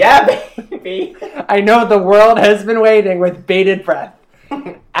 Yeah, baby. I know the world has been waiting with bated breath.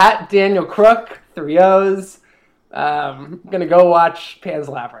 At Daniel Crook, 3 O's. I'm gonna go watch Pan's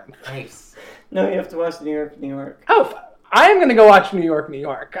Labyrinth. Nice. No, you have to watch New York, New York. Oh, I am gonna go watch New York, New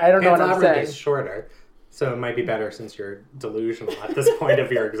York. I don't know Pan's what I'm Labyrinth saying. is shorter, so it might be better since you're delusional at this point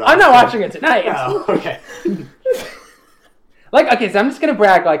of your exhaustion. I'm not watching it tonight. Oh, okay. So I'm just gonna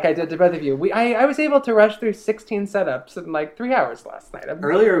brag like I did to both of you. I was able to rush through 16 setups in like 3 hours last night.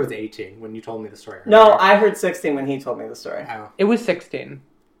 Earlier it was 18 when you told me the story. No, earlier. I heard 16 when he told me the story. Oh, It was 16.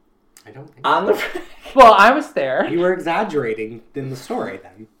 I don't think On the Well, I was there. you were exaggerating in the story.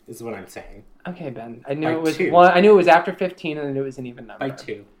 Then is what I'm saying. Okay, Ben. I knew By it was 2. one. I knew it was after 15, and I knew it was an even number. By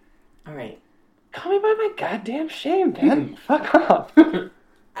 2. All right. Call me by my goddamn shame, Ben. Fuck off.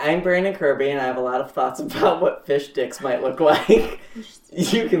 I'm Brandon Kirby, and I have a lot of thoughts about what fish dicks might look like.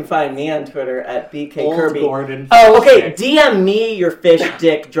 You can find me on Twitter at BK Old Kirby. Gordon. Oh, Okay, DM me your fish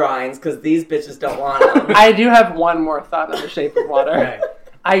dick drawings, because these bitches don't want them. I do have one more thought on The Shape of Water. Okay.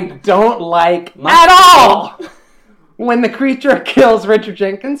 I don't like at all when the creature kills Richard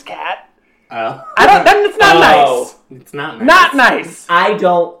Jenkins' cat. Oh. I don't. Then it's not Oh. It's not nice. nice. Not nice. I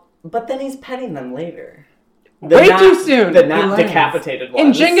don't... But then he's petting them later. Way too soon. The not He learns. decapitated And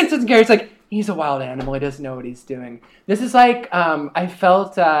ones. Jenkins' character's like, he's a wild animal. He doesn't know what he's doing. This is like, I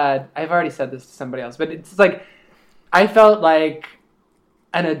felt, I've already said this to somebody else, but it's like, I felt like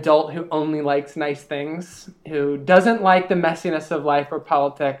an adult who only likes nice things, who doesn't like the messiness of life or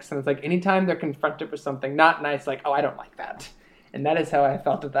politics. And it's like, anytime they're confronted with something not nice, like, oh, I don't like that. And that is how I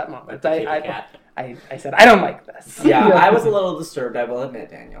felt at that moment. I said, I don't like this. Yeah, I was a little disturbed, I will admit,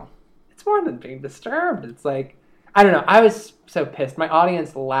 Daniel. It's more than being disturbed. It's like, I don't know. I was so pissed. My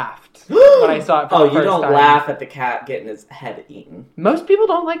audience laughed when I saw it for the You first don't time. laugh at the cat getting his head eaten. Most people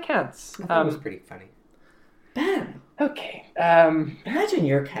don't like cats. I thought it was pretty funny. Ben, Okay. imagine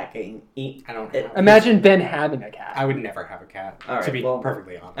your cat getting eaten. I don't have Imagine Ben having a cat. I would never have a cat. All right, to be well-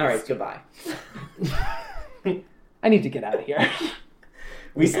 perfectly honest. All right, goodbye. I need to get out of here.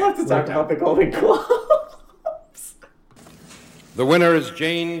 We still have to talk about the Golden Globes. The winner is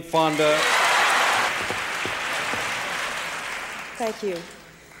Jane Fonda. Thank you.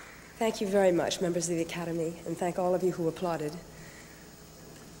 Thank you very much, members of the Academy, and thank all of you who applauded.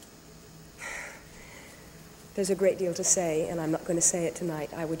 There's a great deal to say, and I'm not going to say it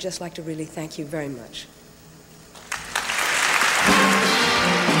tonight. I would just like to really thank you very much.